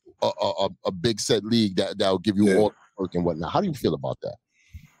a big set league that'll give you all work and whatnot. How do you feel about that?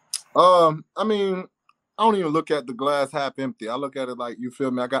 I mean, I don't even look at the glass half empty. I look at it like, you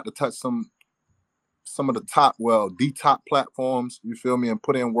feel me? I got to touch some of the top platforms, you feel me, and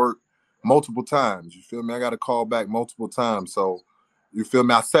put in work multiple times. You feel me? I got to call back multiple times. So You feel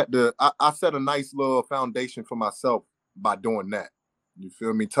me? I set a nice little foundation for myself by doing that. You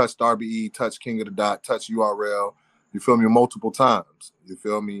feel me? Touched RBE, touched King of the Dot, touched URL. You feel me? Multiple times. You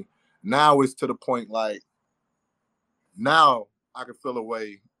feel me? Now it's to the point like now I can feel a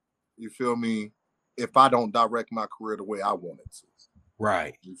way. You feel me? If I don't direct my career the way I want it to.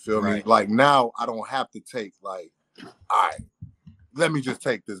 Right. You feel me? Like now I don't have to take like, all right, let me just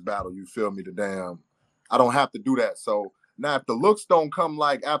take this battle. You feel me? I don't have to do that. So now if the looks don't come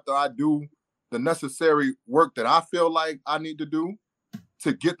like after I do the necessary work that I feel like I need to do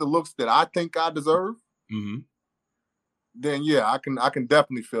to get the looks that I think I deserve, then yeah, I can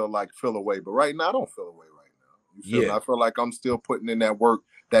definitely feel away. But right now I don't feel away right now. You feel me? I feel like I'm still putting in that work,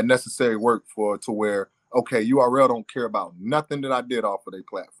 that necessary work to where, okay, URL don't care about nothing that I did off of their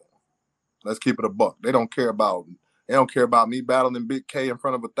platform. Let's keep it a buck. They don't care about me battling Big K in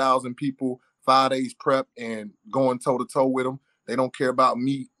front of 1,000 people, 5 days prep, and going toe-to-toe with them. They don't care about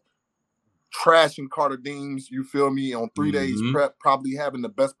me trashing Carter Deems, you feel me, on 3 days prep, probably having the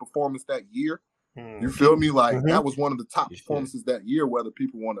best performance that year. You feel me? Like that was one of the top performances that year, whether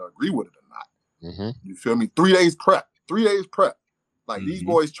people want to agree with it or not. You feel me? 3 days prep. Like these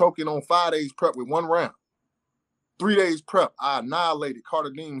boys choking on 5 days prep with one round. 3 days prep, I annihilated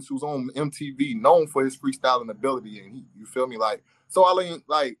Carter Deems, who's on MTV, known for his freestyling ability, and you feel me? Like, so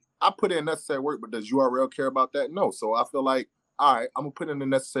I put in necessary work, but does URL care about that? No. So I feel like, all right, I'm gonna put in the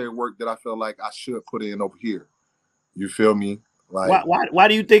necessary work that I feel like I should put in over here. You feel me? Like, why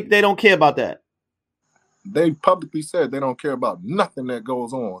do you think they don't care about that? They publicly said they don't care about nothing that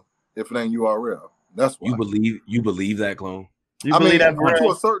goes on if it ain't URL. That's why. You believe that, Clone? You believe that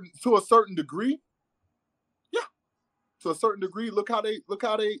to a certain degree? Yeah. To a certain degree, look at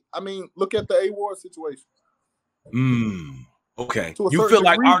the A-Ward situation. Okay. You feel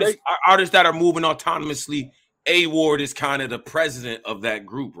like artists that are moving autonomously, A-Ward is kind of the president of that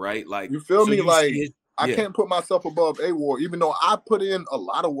group, right? Like, you feel me? Like, I can't put myself above A-Ward, even though I put in a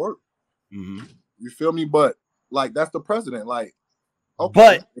lot of work. You feel me? But like, that's the president. Like,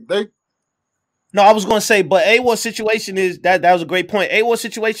 okay, no, I was going to say, but A-Ward's situation is that was a great point. A-Ward's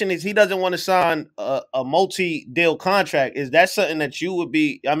situation is he doesn't want to sign a multi-deal contract. Is that something that you would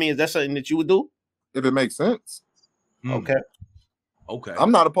be? I mean, is that something that you would do? If it makes sense. Okay.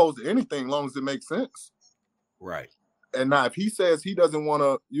 I'm not opposed to anything, as long as it makes sense. Right. And now, if he says he doesn't want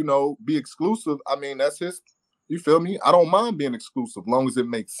to, be exclusive, I mean, that's his. You feel me? I don't mind being exclusive, as long as it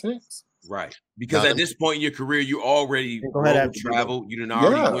makes sense. Right. Because at this point in your career, you already traveled. You didn't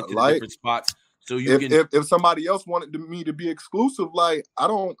already went to the different spots. So if somebody else wanted me to be exclusive, like I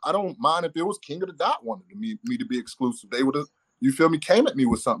don't mind if it was King of the Dot wanted me to be exclusive. They would have, you feel me, came at me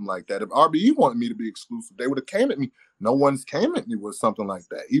with something like that. If RBE wanted me to be exclusive, they would have came at me. No one's came at me with something like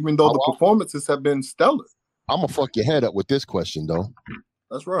that, even though the performances have been stellar. I'm gonna fuck your head up with this question though.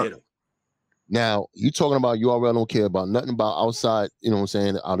 That's right. Now you talking about URL don't care about nothing about outside, you know what I'm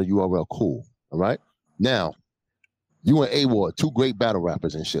saying, out of URL, cool. All right. Now, you and A-Ward, two great battle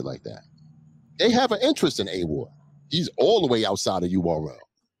rappers and shit like that. They have an interest in A-Ward. He's all the way outside of URL. You know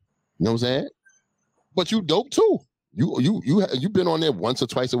what I'm saying? But you dope too. You've been on there once or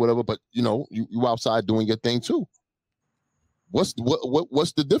twice or whatever, but you outside doing your thing too. What's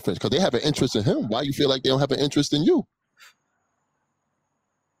the difference? Because they have an interest in him. Why you feel like they don't have an interest in you?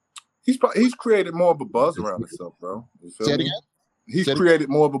 He's created more of a buzz around himself, bro. Say it again? He's created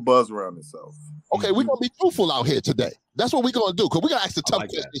more of a buzz around himself. Okay, we're gonna be truthful out here today. That's what we're gonna do, because we're gonna ask the tough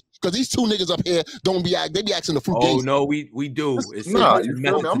questions. Because these two niggas up here they be asking the fruit games. Oh no, we do. You feel me?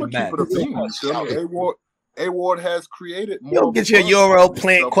 I'm gonna keep it a beam. You feel me? A-Ward has created more. You'll get your Euro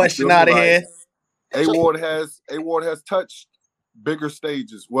plant question out of here. A-Ward has touched bigger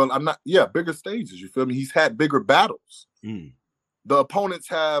stages. Well, bigger stages. You feel me? He's had bigger battles. The opponents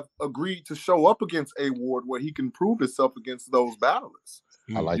have agreed to show up against A-Ward where he can prove himself against those battlers.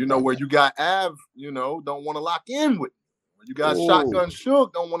 I like where you got Av, don't want to lock in with. Where you got Shotgun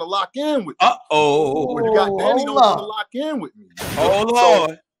Suge, don't want to lock in with. Where you got Danny, don't want to lock in with me. Oh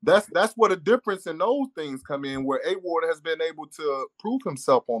Lord. That's where the difference in those things come in, where A-Ward has been able to prove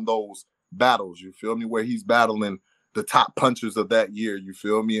himself on those battles. You feel me? Where he's battling the top punchers of that year. You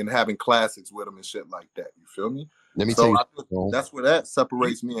feel me? And having classics with him and shit like that. You feel me? Let me tell you, that's where that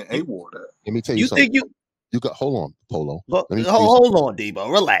separates me and A-Ward at. Let me tell you something. You got hold on, Polo. Hold on, Debo.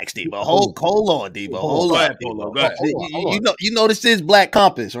 Relax, Debo. Hold on, Debo. Hold on, Polo. Go ahead. You know this is Black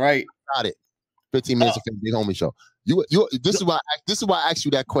Compass, right? Got it. 15 minutes of Big Homie Show. This is why I asked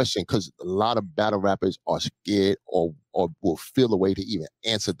you that question, because a lot of battle rappers are scared or will feel a way to even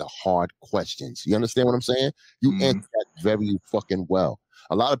answer the hard questions. You understand what I'm saying? You answer that very fucking well.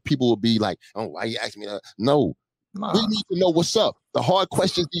 A lot of people will be like, "Oh, why you asking me that?" No. We need to know what's up. The hard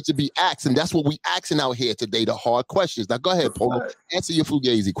questions need to be asked, and that's what we asking out here today. The hard questions. Now, go ahead, Polo. Answer your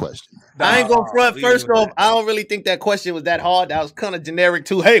Fugazi question. I ain't gonna front. First off, I don't really think that question was that hard. That was kind of generic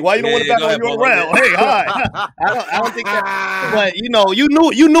too. Hey, why you don't want to bet on you around? Hey, hi. I don't think that. But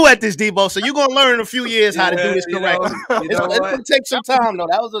you knew at this, Debo. So you're gonna learn in a few years how to do this correctly. It's gonna take some time though.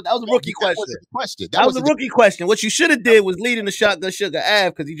 That was a rookie question. That was a rookie question. What you should have did was leading the Shotgun Sugar Ave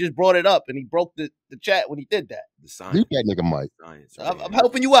because he just brought it up and he broke the chat when he did that. Leave that nigga Mike. I'm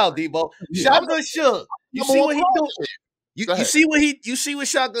helping you out, Debo. Shotgun Sugar. You see what he doing? You see what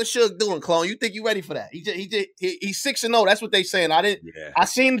Shotgun Sugar doing, clone. You think you ready for that? He's 6-0. That's what they saying. I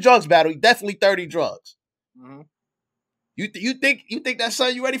seen the drugs battle. He definitely 30 drugs. Mm-hmm. You think that's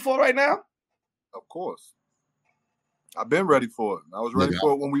something you ready for right now? Of course. I've been ready for it. I was ready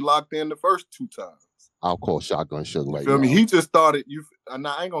for it when we locked in the first 2 times. I'll call Shotgun Sugar right now. Feel me? He just started.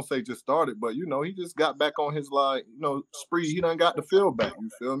 Now I ain't gonna say just started, but he just got back on his spree. He done got the feel back. You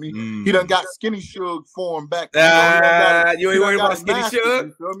feel me? He done got Skinny Sugar form back. You ain't worried about Skinny Sugar?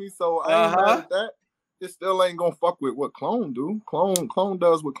 You feel me? So I ain't mad at that. It still ain't gonna fuck with what Clone do. Clone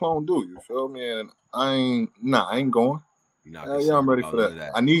does what Clone do. You feel me? And I ain't going. Yeah, I'm ready for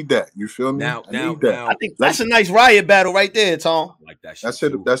that. I need that. You feel me? I need that. I think that's a nice riot battle right there, Tom. Like that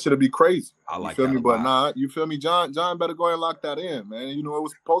shit. That should be crazy. I like you feel that. Me? But nah, you feel me? John better go ahead and lock that in, man. It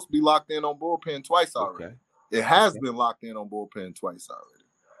was supposed to be locked in on Bullpen twice already. Okay. It has been locked in on Bullpen twice already.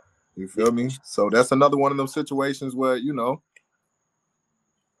 You feel me? So that's another one of those situations where I'm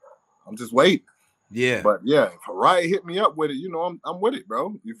just waiting. Yeah. But yeah, if Riot hit me up with it, I'm with it,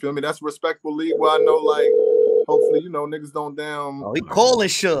 bro. You feel me? That's a respectable league where I know hopefully, niggas don't damn. Oh, he calling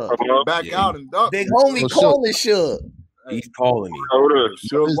Shug. Back out and duck. Big homie calling Shug. He's calling me.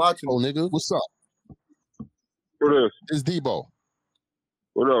 Shug watching. Oh, nigga, what's up? What is? It's Debo.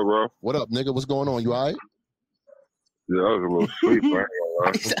 What up, bro? What up, nigga? What's going on? You all right? Yeah, I was a little sleep, man.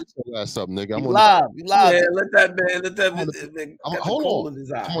 What's up, nigga? I'm live. Yeah, let that man. Hold on.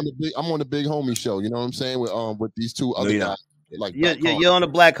 I'm on the Big Homie show. You know what I'm saying? With these two other guys. Like you're on the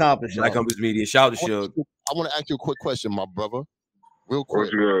Black Compass show. Black Compass Media. Shout out to Shug. I want to ask you a quick question, my brother. Real quick.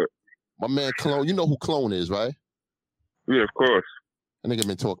 What's good? My man Clone, you know who Clone is, right? Yeah, of course. That nigga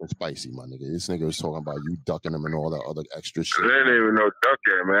been talking spicy, my nigga. This nigga was talking about you ducking him and all that other extra shit. There ain't even no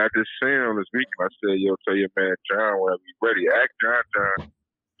ducking, man. I just seen him this week. I said, yo, tell your man John whenever you ready. Ask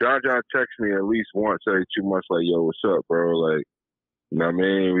John texts me at least once every 2 months, like, yo, what's up, bro? Like, you know what I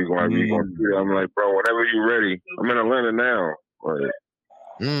mean? We gonna do that. I'm like, bro, whenever you ready. I'm in Atlanta now. Like,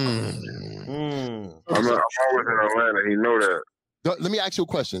 I'm always in Atlanta. He know that. Let me ask you a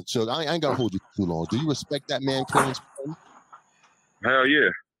question. So I ain't gonna hold you too long. Do you respect that man, Clone's friend? Hell yeah.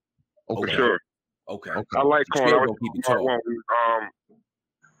 Okay. For sure. Okay. I like Clone. I was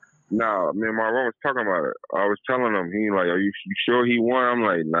me and Marwan was talking about it. I was telling him, he like, are you sure he won? I'm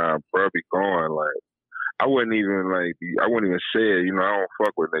like, nah, bro, be going. Like, I wouldn't even say it. I don't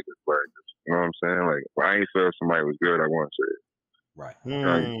fuck with niggas like this. You know what I'm saying? Like, if I ain't feel somebody was good, I wouldn't say it. Right.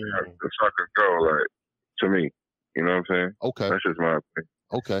 The sucker go, like, to me. You know what I'm saying? Okay. That's just my opinion.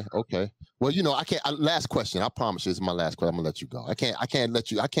 Okay. Well, I can't. Last question. I promise you, this is my last question. I'm gonna let you go. I can't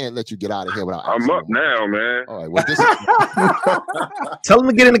let you get out of here without. I'm up now, man. All right. Well, this tell him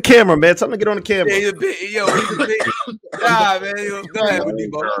to get in the camera, man. Tell him to get on the camera. Yeah, he's a big. Nah, man. Go ahead,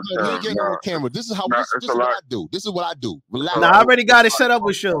 Debo. Get on the camera. This is what I do. This is what I do. Relax. Nah, I already got it set up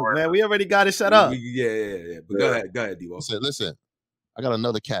with Shug, man. We already got it set up. Yeah. But go ahead, Debo. Listen. I got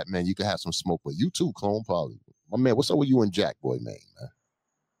another cat, man. You can have some smoke, but you too, Clone, probably. My man, what's up with you and Jack Boy, man?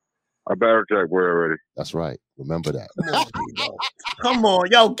 I battled Jack Boy already. That's right. Remember that. Come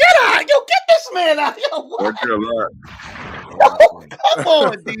on, yo, get out. Yo, get this man out. Yo, what? Come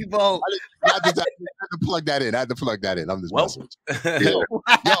on, Debo. I had to plug that in. I'm just messing with you.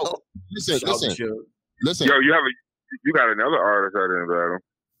 Yo, listen. Yo, you got another artist out there in battle.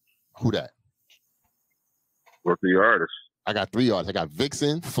 Who that? What's the artist? I got 3 artists. I got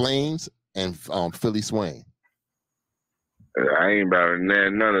Vixen, Flames, and Philly Swain. I ain't battling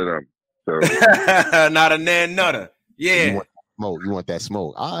none of them. So. Not a nan nutter. Yeah. You want that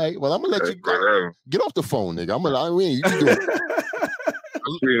smoke? All right. Well, I'm gonna let you go. Get off the phone, nigga. You can do it.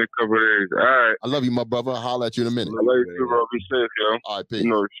 I'll see you in a couple of days. All right. I love you, my brother. I'll holler at you in a minute. I love you too, bro. Be safe, yo. All right, peace. You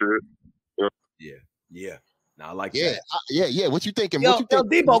know shit. Yeah. Now I like that. Yeah. What you thinking? Yo,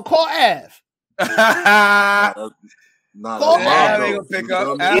 Debo, call Av. Call Av ain't gonna pick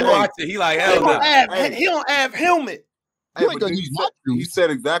up. Av watch it. He like hell no. He don't have helmet. He said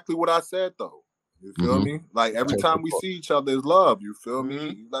exactly what I said though. You feel me? Like every time we see each other is love. You feel me?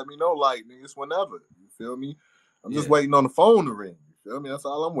 You let me know, like niggas, whenever. You feel me? I'm just waiting on the phone to ring. You feel me? That's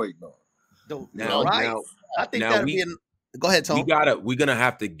all I'm waiting on. I think that'd be Go ahead, Tom. We're gonna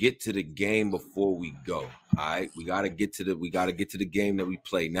have to get to the game before we go. All right, we gotta get to the game that we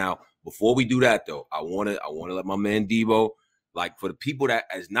play. Now, before we do that though, I wanna let my man Debo, like, for the people that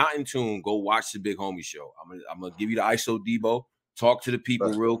is not in tune, go watch the Big Homie Show. I'm gonna give you the ISO Debo. Talk to the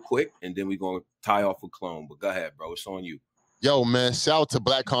people real quick, and then we're gonna tie off with Clone. But go ahead, bro. It's on you. Yo, man, shout out to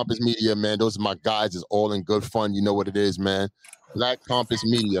Black Compass Media, man. Those are my guys. It's all in good fun. You know what it is, man. Black Compass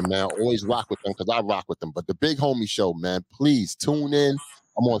Media, man. Always rock with them because I rock with them. But the Big Homie Show, man, please tune in.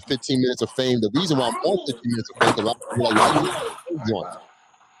 I'm on 15 Minutes of Fame. The reason why I'm on 15 Minutes of Fame,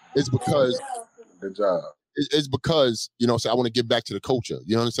 it's because good job. It's because, you know, so I want to give back to the culture.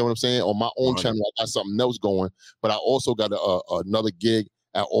 You understand what I'm saying? On my own channel, I got something else going, but I also got another gig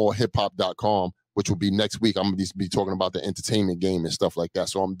at allhiphop.com, which will be next week. I'm going to be talking about the entertainment game and stuff like that.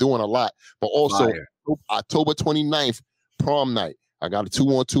 So I'm doing a lot. But also, October 29th, prom night. I got a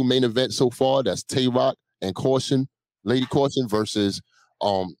 2-on-2 main event so far. That's Tay-Rock and Caution, Lady Caution versus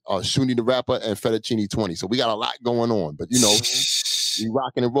Shuni the Rapper and Fettuccine 20. So we got a lot going on. But, you know, we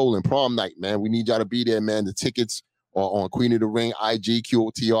rocking and rolling. Prom night, man. We need y'all to be there, man. The tickets are on Queen of the Ring,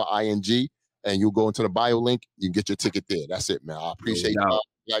 IGQOTRING. And you'll go into the bio link. You can get your ticket there. That's it, man. I appreciate y'all.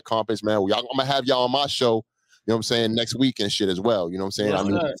 Black Compass, man. I'm going to have y'all on my show, you know what I'm saying, next week and shit as well. You know what I'm saying?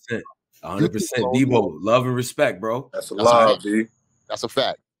 100%. 100%. Debo, love and respect, bro. That's a love, D. That's a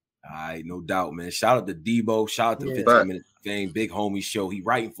fact. All right, no doubt, man. Shout out to Debo. Shout out to 15 Minutes of Fame, Big Homie Show. He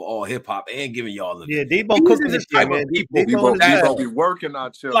writing for all hip hop and giving y'all the Debo cooking this type of people. Debo be working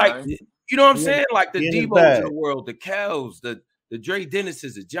out here, like, man. You know what I'm saying? Like the Debos of the world, the Kels, the Dre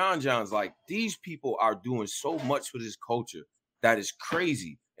Dennises, the John Johns. Like, these people are doing so much for this culture that is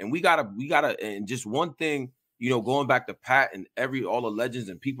crazy. And we gotta, and just one thing, you know, going back to Pat and all the legends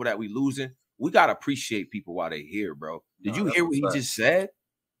and people that we losing, we gotta appreciate people while they here, bro. Did you hear what he just said?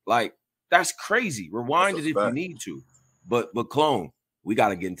 Like, that's crazy. Rewind it if you need to. But Clone, we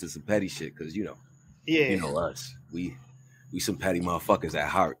gotta get into some petty shit because you know us. We some petty motherfuckers at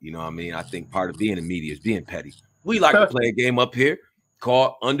heart. You know what I mean? I think part of being in media is being petty. We like to play a game up here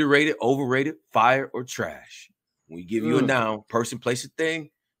called underrated, overrated, fire, or trash. When we give you a noun, person, place, a thing,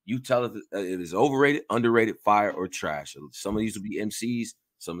 you tell us it is overrated, underrated, fire, or trash. Some of these will be MCs.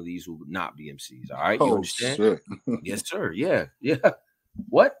 Some of these will not be MCs. All right, you understand? Shit. Yes, sir. Yeah.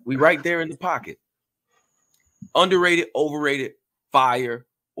 What? We right there in the pocket. Underrated, overrated, fire,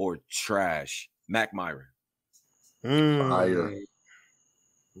 or trash. Mac Myron. Fire.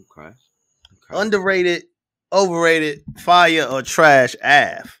 Okay. Underrated, overrated, fire, or trash.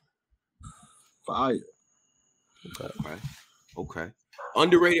 Av. Fire. Okay.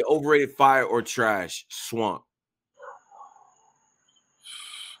 Underrated, overrated, fire, or trash. Swamp.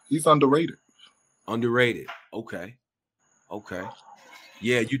 He's underrated. Underrated. Okay.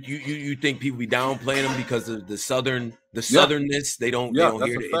 Yeah, you think people be downplaying him because of the southernness? They don't. Yeah, they don't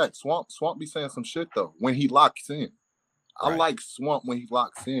that's hear a fact. Swamp be saying some shit though when he locks in. I like Swamp when he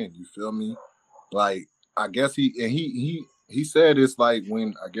locks in. You feel me? Like, I guess he said it's like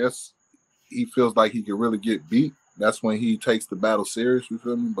when I guess he feels like he can really get beat. That's when he takes the battle serious. You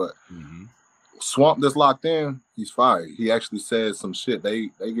feel me? But Swamp that's locked in, he's fired. He actually says some shit.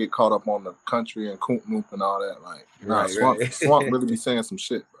 They get caught up on the country and Coop Noop and all that. Like, Swamp really be saying some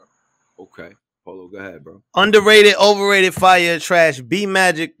shit, bro. Okay. Polo, go ahead, bro. Underrated, overrated, fire, trash. B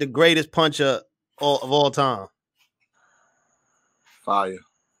Magic, the greatest puncher of all time. Fire.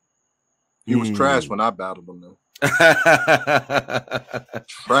 He was trash when I battled him, though. Trash.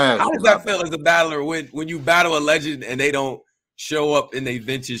 How does that feel as a battler when you battle a legend and they don't show up in their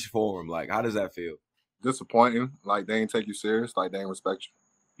vintage form? Like, how does that feel? Disappointing. Like, they ain't take you serious. Like, they ain't respect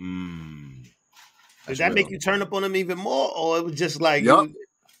you. Did that make you turn up on them even more, or it was just like?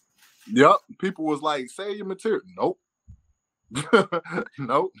 Yep. People was like, "Say your material." Nope.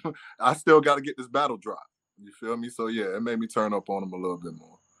 Nope. I still got to get this battle drop. You feel me? So yeah, it made me turn up on them a little bit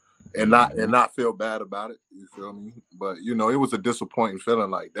more, and not feel bad about it. You feel me? But you know, it was a disappointing feeling.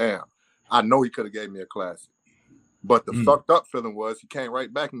 Like, damn, I know he could have gave me a classic, but the fucked up feeling was he came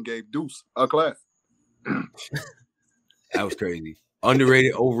right back and gave Deuce a classic. That was crazy.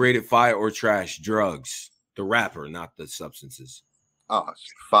 Underrated, overrated, fire, or trash. Drugs. The rapper, not the substances.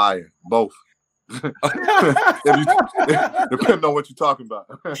 Fire. Both. Depending on what you're talking about.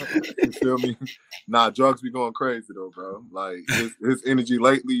 You feel me? Nah, drugs be going crazy though, bro. Like his energy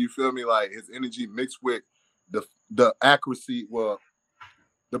lately, you feel me? Like his energy mixed with the accuracy,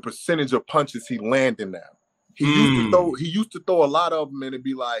 the percentage of punches he landing now. He used to throw a lot of them and it'd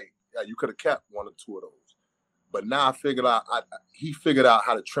be like, yeah, you could have kept one or two of those. But now I figured out he figured out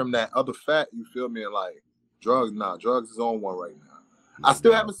how to trim that other fat, you feel me? And like drugs is on one right now. I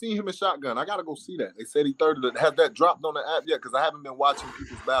still haven't seen him in Shotgun. I gotta go see that. They said he 30. Has that dropped on the app yet? Because I haven't been watching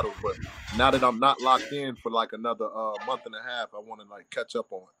people's battles, but now that I'm not locked in for like another month and a half, I want to like catch up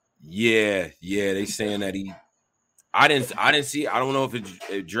on it. Yeah. They saying that I didn't see. I don't know if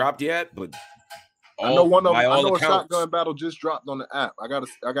it dropped yet, but I know a Shotgun battle just dropped on the app. I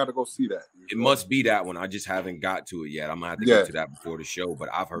gotta go see that. It must be that one. I just haven't got to it yet. I'm gonna have to get to that before the show. But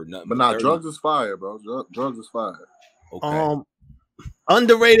I've heard nothing. But Drugs is fire, bro. Drugs is fire. Okay.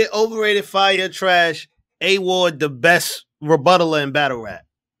 Underrated, overrated, fire, trash. A-Ward, the best rebuttaler in battle rap.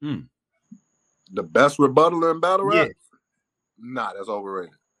 The best rebuttaler in battle rap? Yeah. Nah, that's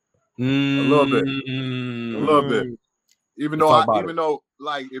overrated. A little bit. Even though,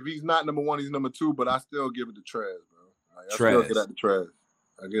 like, if he's not number one, he's number two. But I still give it to Trez, bro. Like, I still get that to Trez.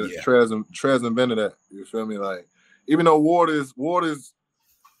 I get it. Trez invented that. You feel me? Like, even though Ward is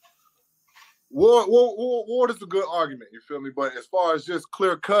a good argument. You feel me? But as far as just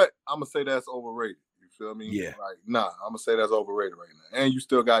clear cut, I'm gonna say that's overrated. You feel me? Yeah. Like, nah, I'm gonna say that's overrated right now. And you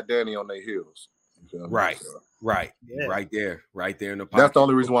still got Danny on their heels. You feel me? Right. So, right there in the pocket. That's the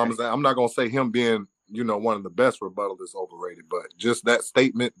only reason why I'm not gonna say him being, one of the best rebuttal is overrated. But just that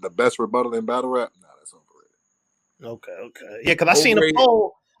statement, the best rebuttal in battle rap, nah, that's overrated. Okay. Yeah, because I seen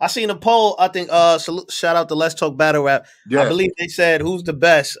a poll. I think shout out to Let's Talk Battle Rap. Yeah. I believe they said who's the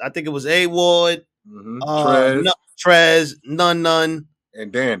best. I think it was A-Ward, Trez, None,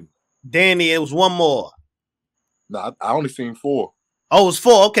 and Danny. Danny, it was one more. No, I only seen 4. Oh, it was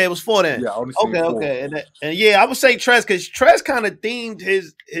 4. Okay, it was 4 then. Yeah, I only seen 4. Okay. And yeah, I would say Trez because Trez kind of themed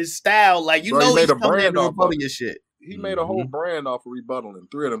his style. Like, he's coming in to rebuttal your shit. He made a whole brand off of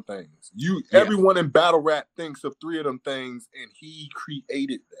rebuttaling 3 of them things. Everyone in battle rap thinks of 3 of them things, and he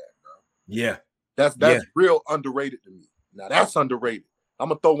created that, bro. Yeah. That's real underrated to me. Now, that's underrated. I'm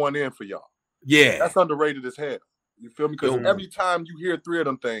going to throw one in for y'all. Yeah. That's underrated as hell. You feel me? Because every time you hear 3 of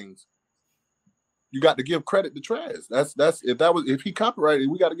them things, you got to give credit to Trez. If he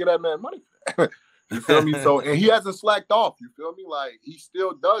copyrighted, we got to get that man money. You feel me? So, and he hasn't slacked off. You feel me? Like, he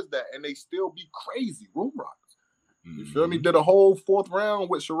still does that, and they still be crazy room rockers. You feel me? Did a whole 4th round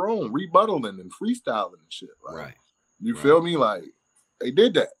with Sharon, rebuttaling and freestyling and shit. Like, right. You feel me? Like, they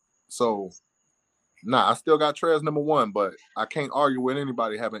did that. So, I still got Trez number 1, but I can't argue with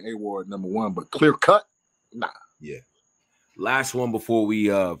anybody having A-Ward number 1. But clear cut, nah. Yeah. Last one before we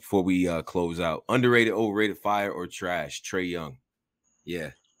close out. Underrated, overrated, fire, or trash? Trae Young.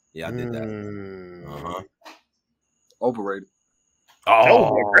 Yeah, I did that. Overrated.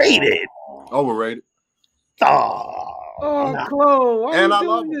 Overrated. Overrated. Chloe, and I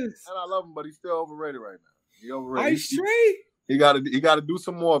love him, but he's still overrated right now. He overrated. Ice Trae. He got to do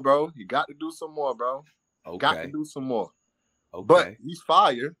some more, bro. He got to do some more, bro. Okay. Got to do some more. Okay. But he's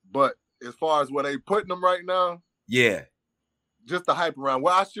fire. But as far as where they putting him right now, just the hype around.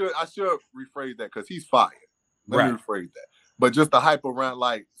 Well, I should rephrase that because he's fire. Let me rephrase that. But just the hype around,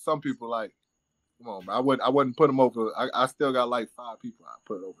 like some people, like, come on, man. I wouldn't put him over. I still got like 5 people I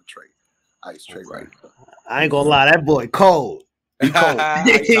put over Trae. Ice Trae right now. I ain't gonna lie, that boy cold. He cold.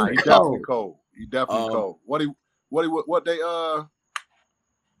 He definitely cold. He definitely cold. What they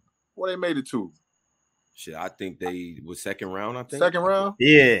made it to? Shit, I think they was second round. I think second round.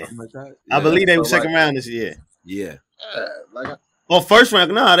 Yeah, I believe they were second round this year. Yeah. First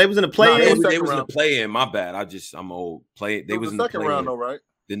round. Nah, they was in the play-in. They was in the play-in. My bad. I'm old. They was in the second round though, right?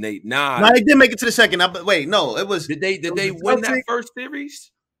 Then they they did make it to the second. Wait, no, it was. Did they win that first series?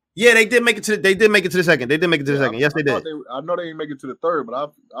 Yeah, they did make it to the second. They did make it to the second. Yes, they did. I know they didn't make it to the third,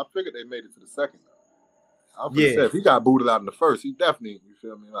 but I figured they made it to the second. Say, if he got booted out in the first, he definitely, you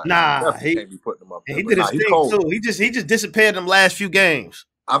feel me? Like, he can't be putting them up there. He did his thing too. He just disappeared them last few games.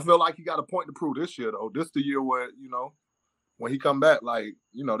 I feel like he got a point to prove this year though. This the year where, when he come back, like,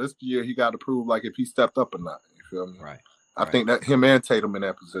 this year he got to prove like if he stepped up or not. You feel me? Right. I think that him and Tatum in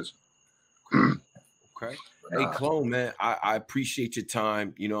that position. Okay. Hey, Clone, man, I appreciate your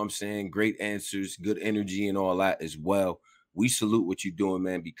time. You know what I'm saying? Great answers, good energy and all that as well. We salute what you're doing,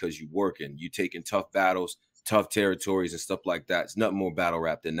 man, because you're working. You're taking tough battles, tough territories and stuff like that. It's nothing more battle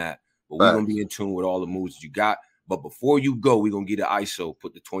rap than that. But we're going to be in tune with all the moves that you got. But before you go, we're going to get an ISO,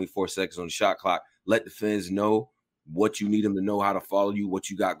 put the 24 seconds on the shot clock. Let the fans know what you need them to know, how to follow you, what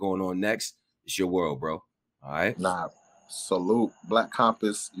you got going on next. It's your world, bro. All right? Salute. Black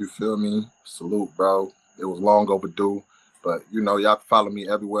Compass, you feel me? Salute, bro. It was long overdue. But, y'all can follow me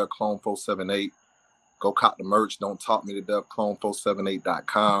everywhere, Clone478. Go cop the merch. Don't talk me to death,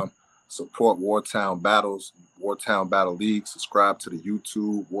 clone478.com. Support Wartown Battles, Wartown Battle League. Subscribe to the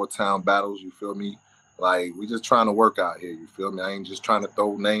YouTube, Wartown Battles, you feel me? Like, we just trying to work out here, you feel me? I ain't just trying to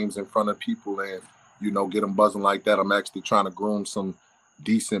throw names in front of people and, get them buzzing like that. I'm actually trying to groom some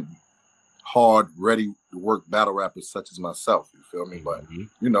decent, hard, ready to work battle rappers such as myself. You feel me? But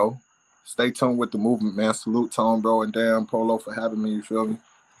you know, stay tuned with the movement, man. Salute Tone, bro, and damn Polo for having me. You feel me?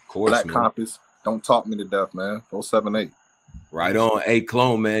 Of course, Black man. Compass, don't talk me to death, man. 478. Right on. Hey,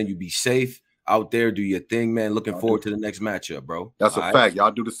 Clone, man, you be safe out there. Do your thing, man. Looking forward to the next matchup, bro. That's a fact.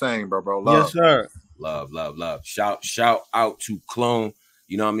 Y'all do the same, bro. Love. Yes, sir. Love. Shout out to Clone.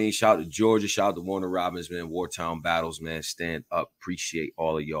 You know what I mean? Shout out to Georgia. Shout out to Warner Robins, man. Wartown Battles, man. Stand up. Appreciate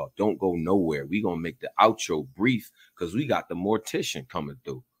all of y'all. Don't go nowhere. We gonna make the outro brief because we got the Mortician coming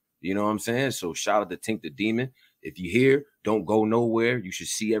through. You know what I'm saying? So shout out to Tink the Demon. If you here, don't go nowhere. You should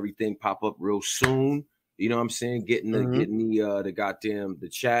see everything pop up real soon. You know what I'm saying? Getting the goddamn the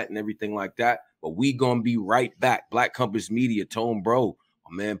chat and everything like that. But we gonna be right back. Black Compass Media, Tone Bro,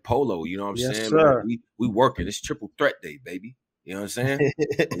 my man Polo. You know what I'm saying? Sir. We working. It's triple threat day, baby. You know what I'm saying?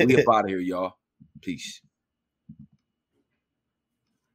 We up out of here, y'all. Peace.